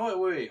 Actually, you know what?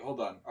 Wait, hold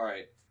on. All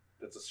right.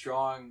 That's a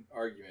strong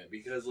argument,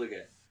 because look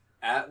at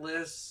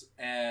Atlas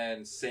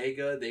and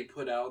Sega, they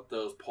put out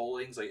those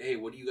pollings like, hey,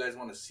 what do you guys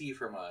want to see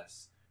from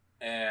us?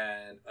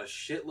 And a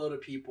shitload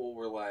of people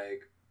were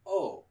like,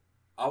 oh,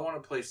 I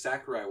want to play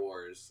Sakurai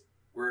Wars.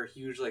 We're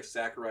huge like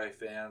Sakurai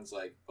fans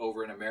like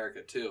over in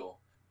America too.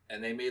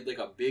 And they made like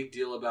a big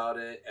deal about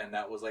it, and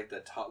that was like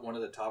one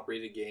of the top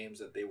rated games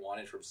that they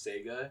wanted from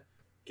Sega.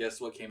 Guess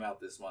what came out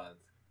this month?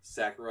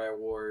 Sakurai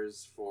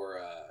Wars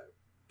for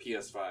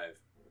PS5.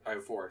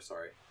 4,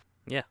 sorry.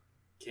 Yeah.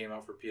 Came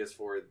out for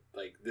PS4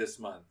 like this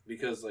month,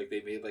 because like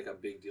they made like a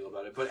big deal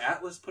about it. But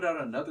Atlas put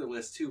out another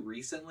list too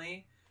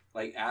recently,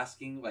 like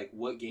asking like,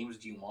 what games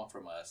do you want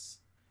from us?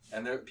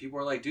 And people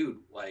are like, dude,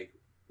 like,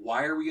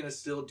 why are we gonna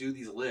still do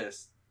these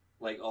lists?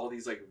 Like all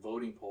these like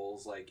voting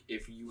polls, like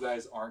if you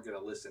guys aren't gonna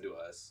listen to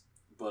us.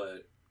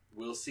 But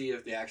we'll see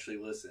if they actually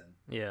listen.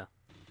 Yeah.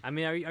 I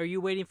mean, are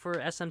you waiting for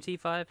SMT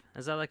 5?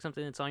 Is that like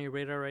something that's on your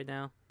radar right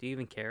now? Do you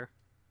even care?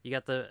 You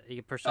got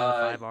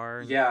Persona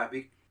 5R? Yeah.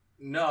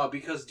 No,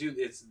 because dude,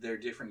 they're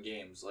different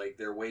games. Like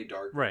they're way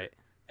darker. Right.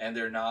 And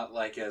they're not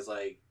like as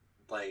like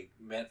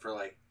meant for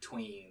like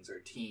tweens or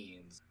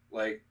teens.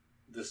 Like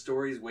the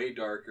story's way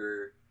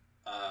darker.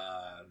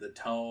 The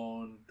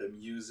tone, the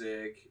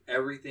music,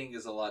 everything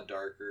is a lot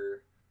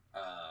darker.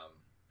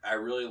 I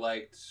really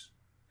liked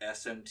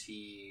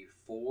SMT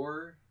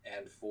 4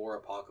 and 4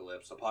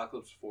 Apocalypse.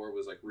 Apocalypse 4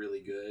 was like really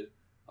good.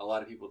 A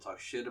lot of people talk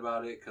shit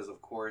about it because,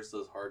 of course,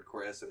 those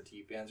hardcore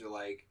SMT fans are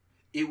like,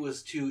 it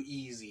was too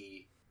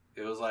easy.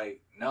 It was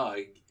like, no,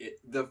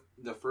 the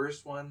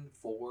first one,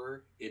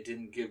 4, it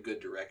didn't give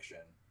good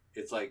direction.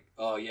 It's like,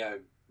 oh yeah,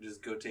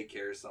 just go take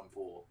care of some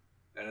fool.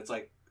 And it's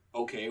like,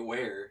 okay,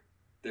 where?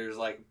 There's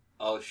like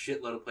a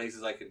shitload of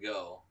places I could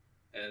go.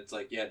 And it's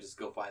like, yeah, just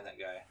go find that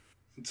guy.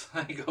 It's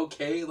like,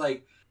 okay,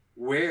 like,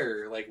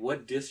 where? Like,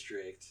 what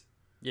district?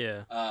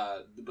 Yeah.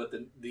 But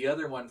the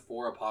other one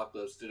for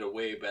Apocalypse did a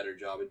way better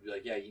job. It'd be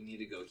like, yeah, you need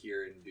to go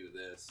here and do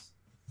this.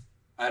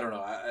 I don't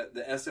know.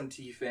 The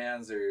SMT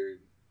fans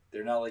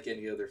they're not like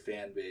any other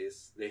fan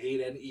base. They hate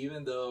it,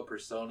 even though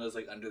Persona's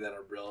like under that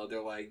umbrella.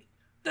 They're like,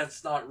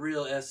 that's not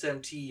real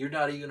SMT. You're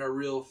not even a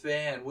real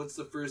fan. What's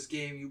the first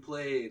game you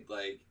played?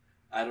 Like,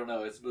 I don't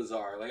know. It's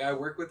bizarre. Like, I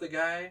work with a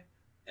guy,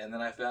 and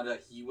then I found out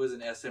he was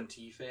an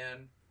SMT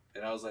fan,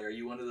 and I was like, are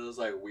you one of those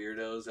like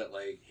weirdos that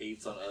like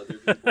hates on other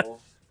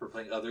people for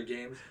playing other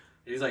games?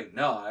 And he's like,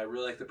 no, I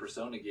really like the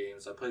Persona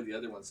games. I played the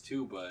other ones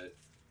too, but...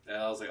 And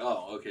I was like,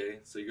 oh, okay.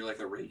 So you're like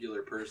a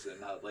regular person,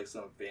 not like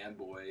some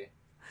fanboy.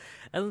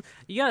 And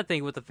you gotta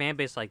think with a fan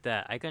base like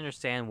that, I can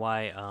understand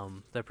why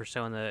the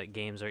Persona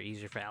games are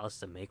easier for Alice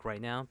to make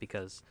right now,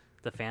 because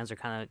the fans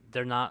are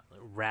they're not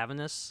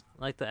ravenous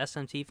like the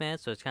SMT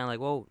fans, so it's kind of like,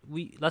 well,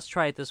 let's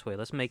try it this way.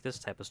 Let's make this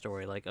type of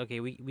story. Like,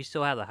 okay, we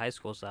still have the high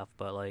school stuff,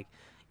 but like,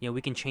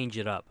 we can change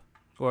it up.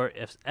 Or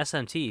if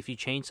SMT, if you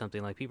change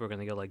something, like people are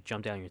gonna go like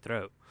jump down your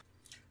throat.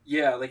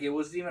 Yeah, like it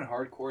wasn't even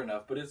hardcore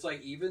enough, but it's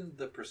like even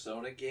the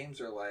Persona games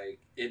are like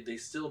they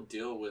still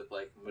deal with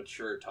like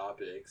mature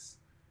topics,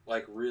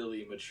 like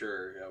really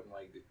mature. I'm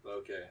like,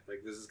 okay,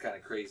 like this is kind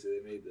of crazy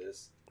they made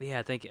this. Yeah,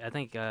 I think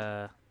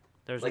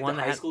there's like one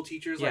the high school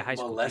teachers like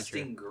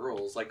molesting teacher.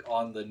 girls like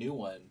on the new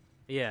one.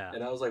 Yeah,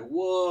 and I was like,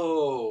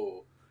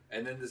 whoa!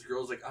 And then this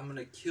girl's like, I'm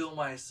gonna kill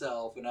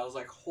myself, and I was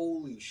like,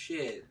 holy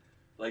shit!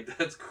 Like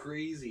that's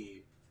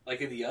crazy.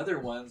 Like in the other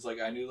ones, like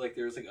I knew like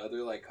there was like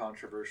other like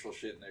controversial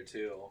shit in there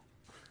too.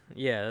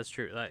 Yeah, that's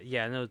true.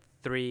 Yeah, I know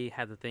 3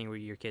 had the thing where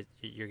your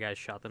guys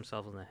shot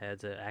themselves in the head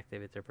to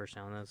activate their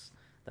personas.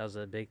 That was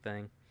a big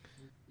thing.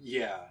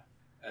 Yeah,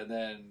 and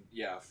then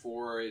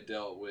 4 it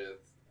dealt with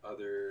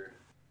other.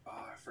 Oh,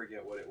 I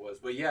forget what it was,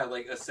 but yeah,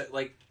 like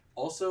like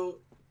also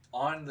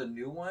on the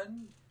new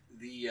one,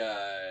 the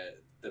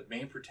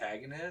main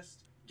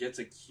protagonist gets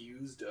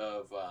accused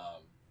of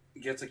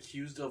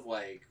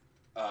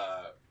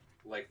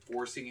like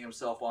forcing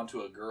himself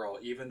onto a girl,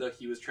 even though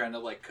he was trying to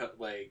like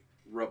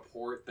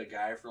report the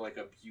guy for like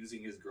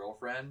abusing his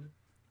girlfriend.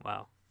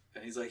 Wow.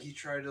 And he's like, he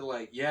tried to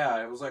like,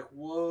 I was like,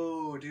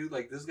 whoa, dude,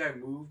 like this guy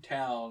moved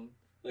town.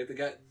 Like the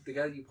guy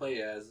that you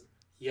play as,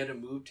 he had to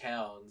move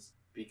towns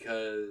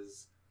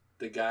because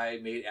the guy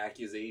made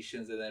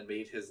accusations and then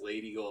made his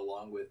lady go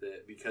along with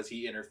it because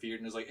he interfered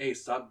and was like, hey,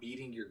 stop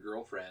beating your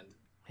girlfriend.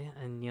 Yeah,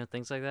 and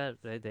things like that,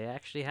 they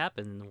actually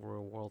happen in the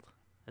real world.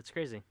 That's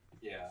crazy.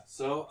 Yeah,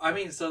 so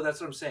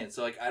that's what I'm saying.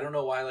 So like, I don't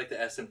know why like the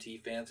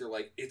SMT fans are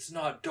like, it's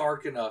not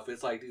dark enough.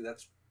 It's like, dude,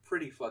 that's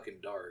pretty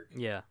fucking dark.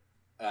 Yeah.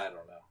 I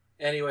don't know.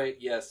 Anyway,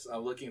 yes,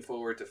 I'm looking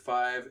forward to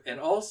 5,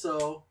 and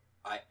also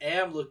I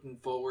am looking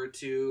forward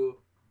to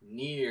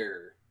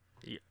Nier,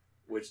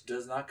 which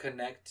does not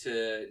connect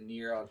to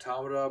Nier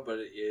Automata, but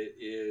it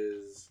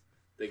is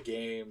the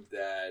game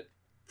that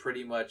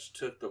pretty much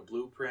took the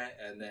blueprint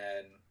and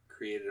then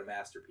created a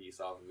masterpiece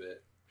off of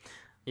it.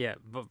 Yeah,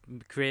 but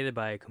created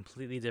by a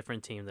completely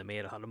different team that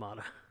made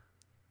Automata.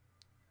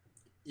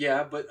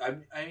 Yeah, but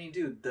I mean,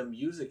 dude, the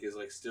music is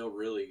like still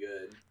really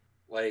good.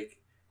 Like,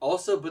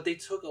 also, but they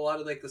took a lot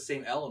of like the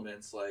same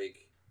elements,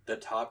 like the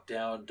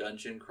top-down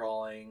dungeon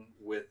crawling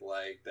with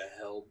like the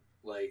hell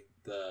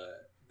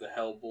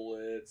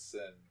bullets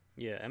and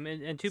yeah. I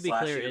mean, and to be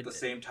clear, at the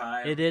same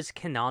time, it is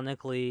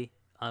canonically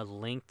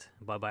linked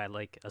by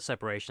like a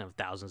separation of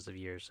thousands of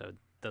years, so it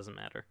doesn't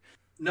matter.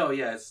 No,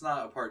 yeah, it's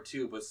not a part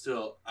 2, but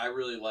still, I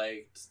really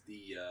liked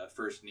the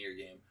first Nier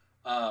game.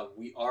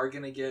 We are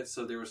gonna get,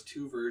 so there was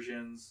 2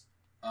 versions.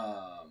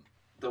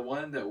 The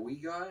one that we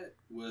got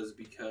was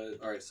because,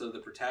 alright, so the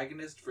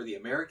protagonist for the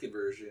American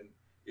version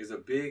is a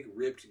big,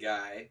 ripped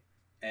guy,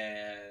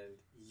 and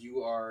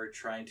you are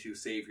trying to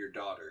save your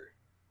daughter.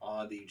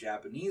 On the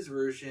Japanese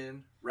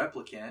version,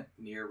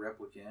 Nier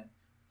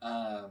Replicant,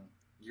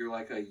 you're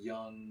like a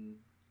young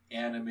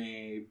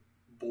anime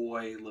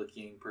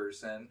boy-looking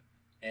person,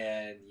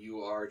 and you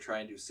are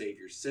trying to save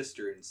your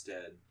sister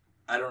instead.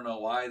 I don't know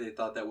why they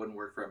thought that wouldn't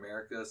work for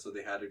America, so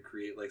they had to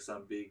create like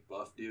some big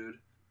buff dude.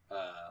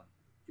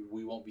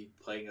 We won't be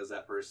playing as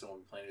that person. We'll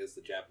be playing as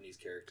the Japanese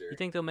character. You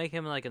think they'll make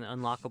him like an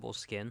unlockable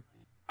skin?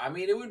 I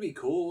mean, it would be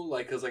cool,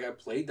 like, because like I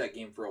played that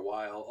game for a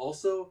while.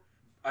 Also,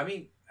 I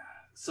mean,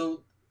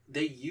 so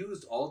they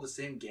used all the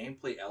same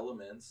gameplay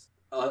elements,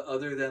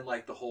 other than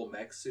like the whole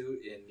mech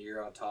suit in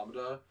Nier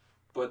Automata.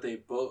 But I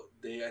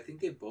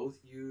think they both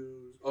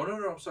use. Oh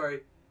no, I'm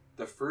sorry.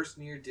 The first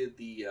Nier did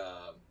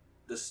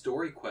the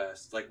story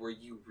quest, like where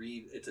you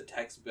read. It's a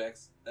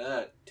text-based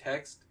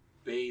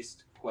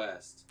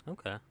quest.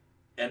 Okay.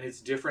 And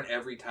it's different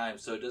every time,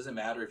 so it doesn't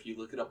matter if you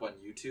look it up on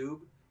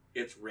YouTube.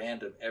 It's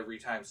random every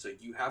time, so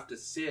you have to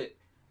sit.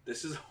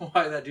 This is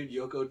why that dude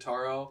Yoko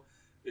Taro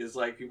is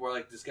like, people are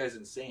like, this guy's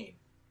insane,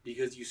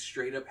 because you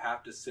straight up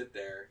have to sit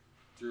there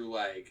through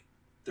like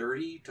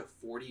 30 to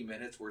 40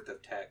 minutes worth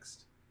of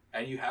text.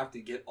 And you have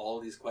to get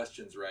all these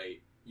questions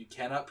right. You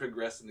cannot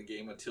progress in the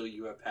game until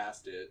you have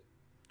passed it.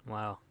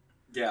 Wow.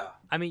 Yeah.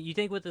 I mean, you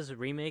think with this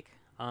remake,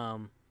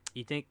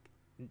 you think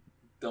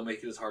they'll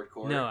make it as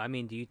hardcore? No, I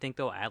mean, do you think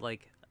they'll add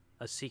like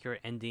a secret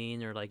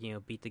ending or like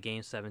beat the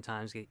game 7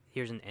 times.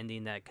 Here's an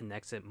ending that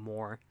connects it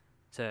more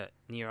to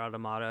Nier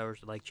Automata, or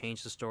like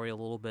change the story a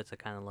little bit to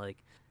kind of like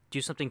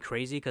do something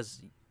crazy,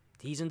 because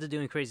he's into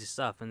doing crazy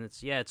stuff, and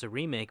it's a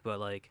remake, but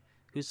like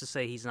who's to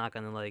say he's not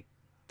gonna like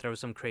throw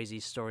some crazy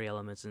story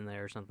elements in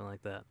there or something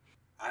like that.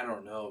 I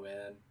don't know,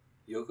 man.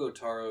 Yoko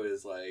Taro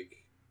is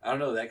like, I don't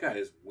know, that guy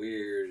is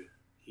weird.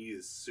 He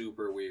is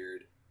super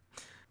weird.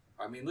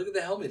 I mean, look at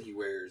the helmet he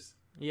wears.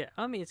 Yeah,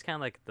 I mean, it's kind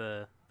of like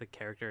the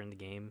character in the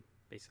game,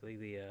 basically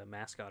the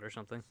mascot or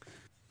something.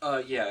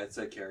 Yeah, it's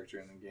a character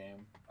in the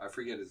game. I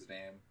forget his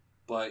name.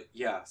 But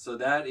yeah, so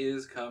that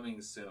is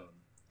coming soon.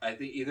 I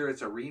think either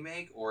it's a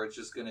remake or it's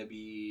just going to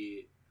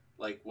be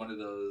like one of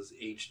those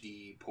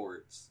HD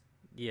ports.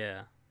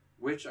 Yeah.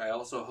 Which I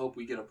also hope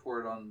we get a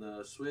port on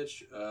the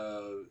Switch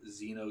of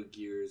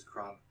Xenogears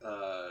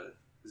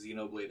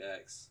Xenoblade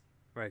X.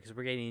 Right, because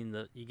we're getting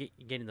you're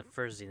getting the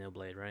first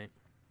Xenoblade, right?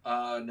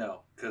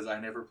 No, because I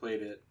never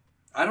played it.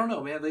 I don't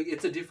know, man. Like,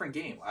 it's a different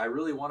game. I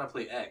really want to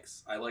play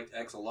X. I liked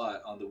X a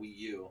lot on the Wii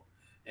U,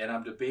 and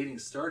I'm debating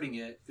starting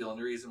it. The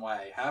only reason why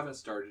I haven't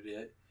started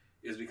it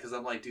is because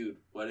I'm like, dude,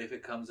 what if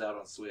it comes out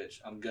on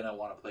Switch? I'm gonna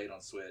want to play it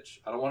on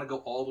Switch. I don't want to go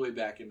all the way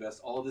back and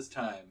invest all this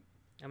time.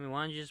 I mean,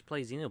 why don't you just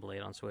play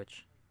Xenoblade on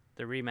Switch?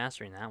 They're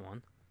remastering that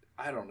one.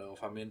 I don't know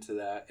if I'm into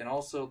that. And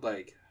also,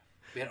 like,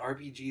 man,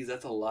 RPGs,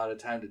 that's a lot of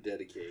time to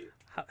dedicate.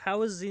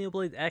 How is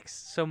Xenoblade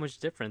X so much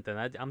different then?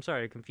 I'm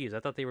sorry, I'm confused.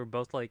 I thought they were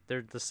both like,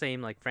 they're the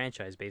same like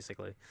franchise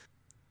basically.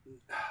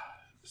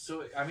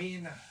 So, I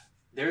mean,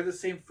 they're the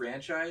same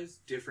franchise,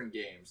 different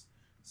games.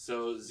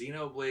 So,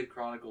 Xenoblade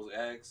Chronicles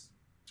X,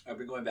 I've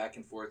been going back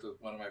and forth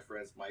with one of my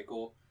friends,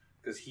 Michael,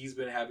 because he's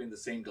been having the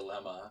same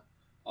dilemma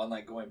on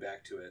like going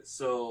back to it.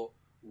 So,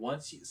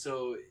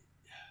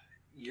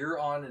 you're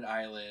on an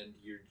island,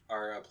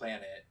 or a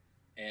planet,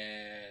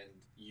 and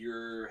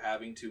you're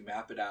having to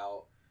map it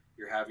out.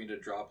 You're having to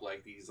drop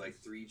like these like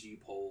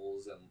 3G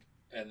poles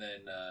and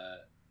then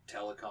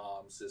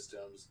telecom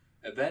systems.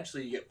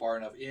 Eventually, you get far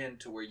enough in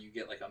to where you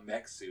get like a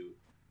mech suit,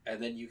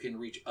 and then you can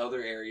reach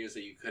other areas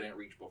that you couldn't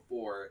reach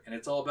before. And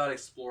it's all about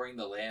exploring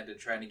the land and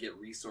trying to get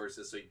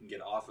resources so you can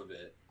get off of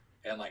it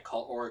and like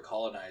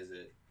colonize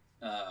it.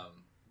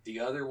 The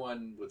other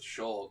one with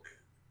Shulk,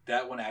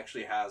 that one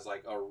actually has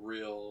like a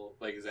real,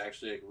 like, is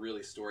actually like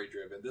really story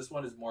driven. This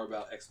one is more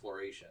about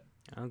exploration.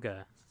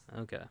 Okay.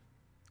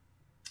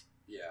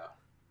 Yeah.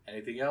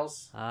 Anything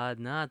else? No,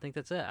 I think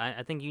that's it.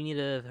 I think you need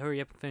to hurry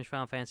up and finish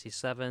Final Fantasy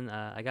VII.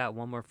 I got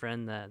one more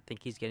friend that I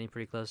think he's getting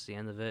pretty close to the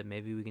end of it.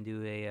 Maybe we can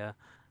do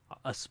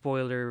a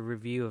spoiler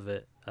review of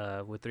it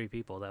with 3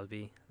 people. That'd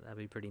be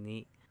pretty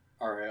neat.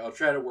 All right, I'll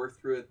try to work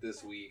through it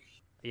this week.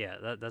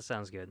 Yeah, that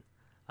sounds good.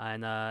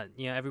 And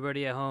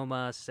everybody at home,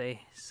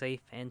 stay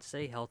safe and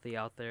stay healthy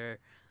out there.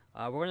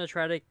 We're gonna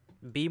try to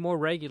be more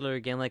regular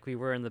again, like we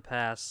were in the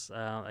past.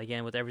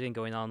 Again, with everything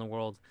going on in the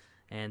world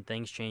and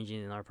things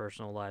changing in our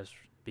personal lives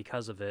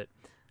because of it,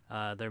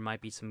 there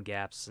might be some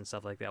gaps and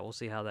stuff like that. We'll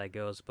see how that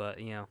goes, but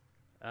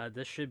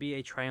this should be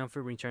a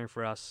triumphant return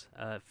for us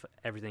if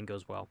everything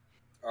goes well.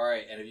 All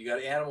right, and if you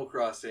got Animal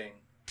Crossing,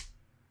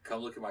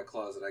 come look at my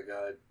closet. I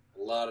got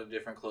a lot of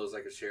different clothes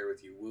I could share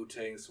with you.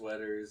 Wu-Tang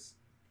sweaters,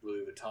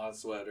 Louis Vuitton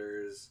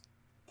sweaters,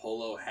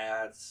 polo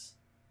hats,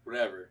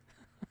 whatever.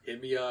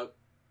 Hit me up.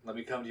 Let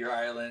me come to your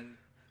island.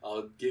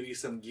 I'll give you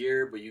some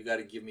gear, but you got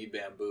to give me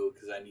bamboo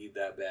because I need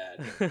that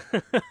bad.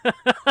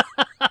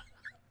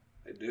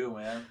 I do,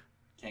 man.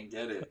 Can't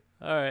get it.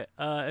 All right.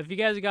 If you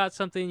guys got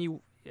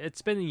something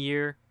it's been a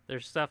year.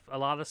 There's a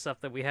lot of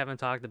stuff that we haven't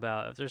talked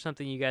about. If there's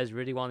something you guys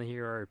really want to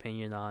hear our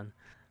opinion on,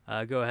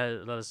 go ahead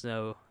and let us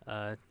know.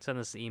 Send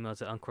us an email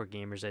to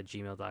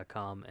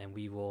uncoregamers@gmail.com, and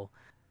we will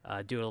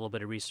do a little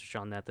bit of research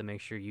on that to make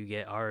sure you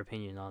get our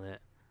opinion on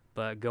it.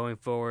 But going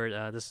forward,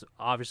 this is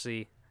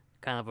obviously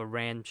kind of a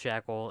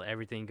ramshackle,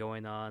 everything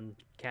going on,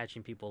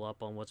 catching people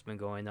up on what's been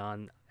going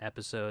on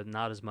episode.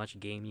 Not as much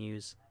game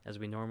news as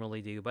we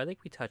normally do, but I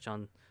think we touch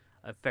on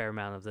a fair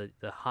amount of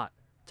the hot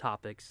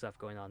topic stuff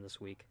going on this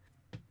week.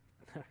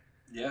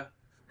 Yeah.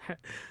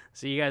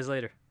 See you guys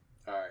later.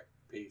 All right.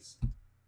 Peace.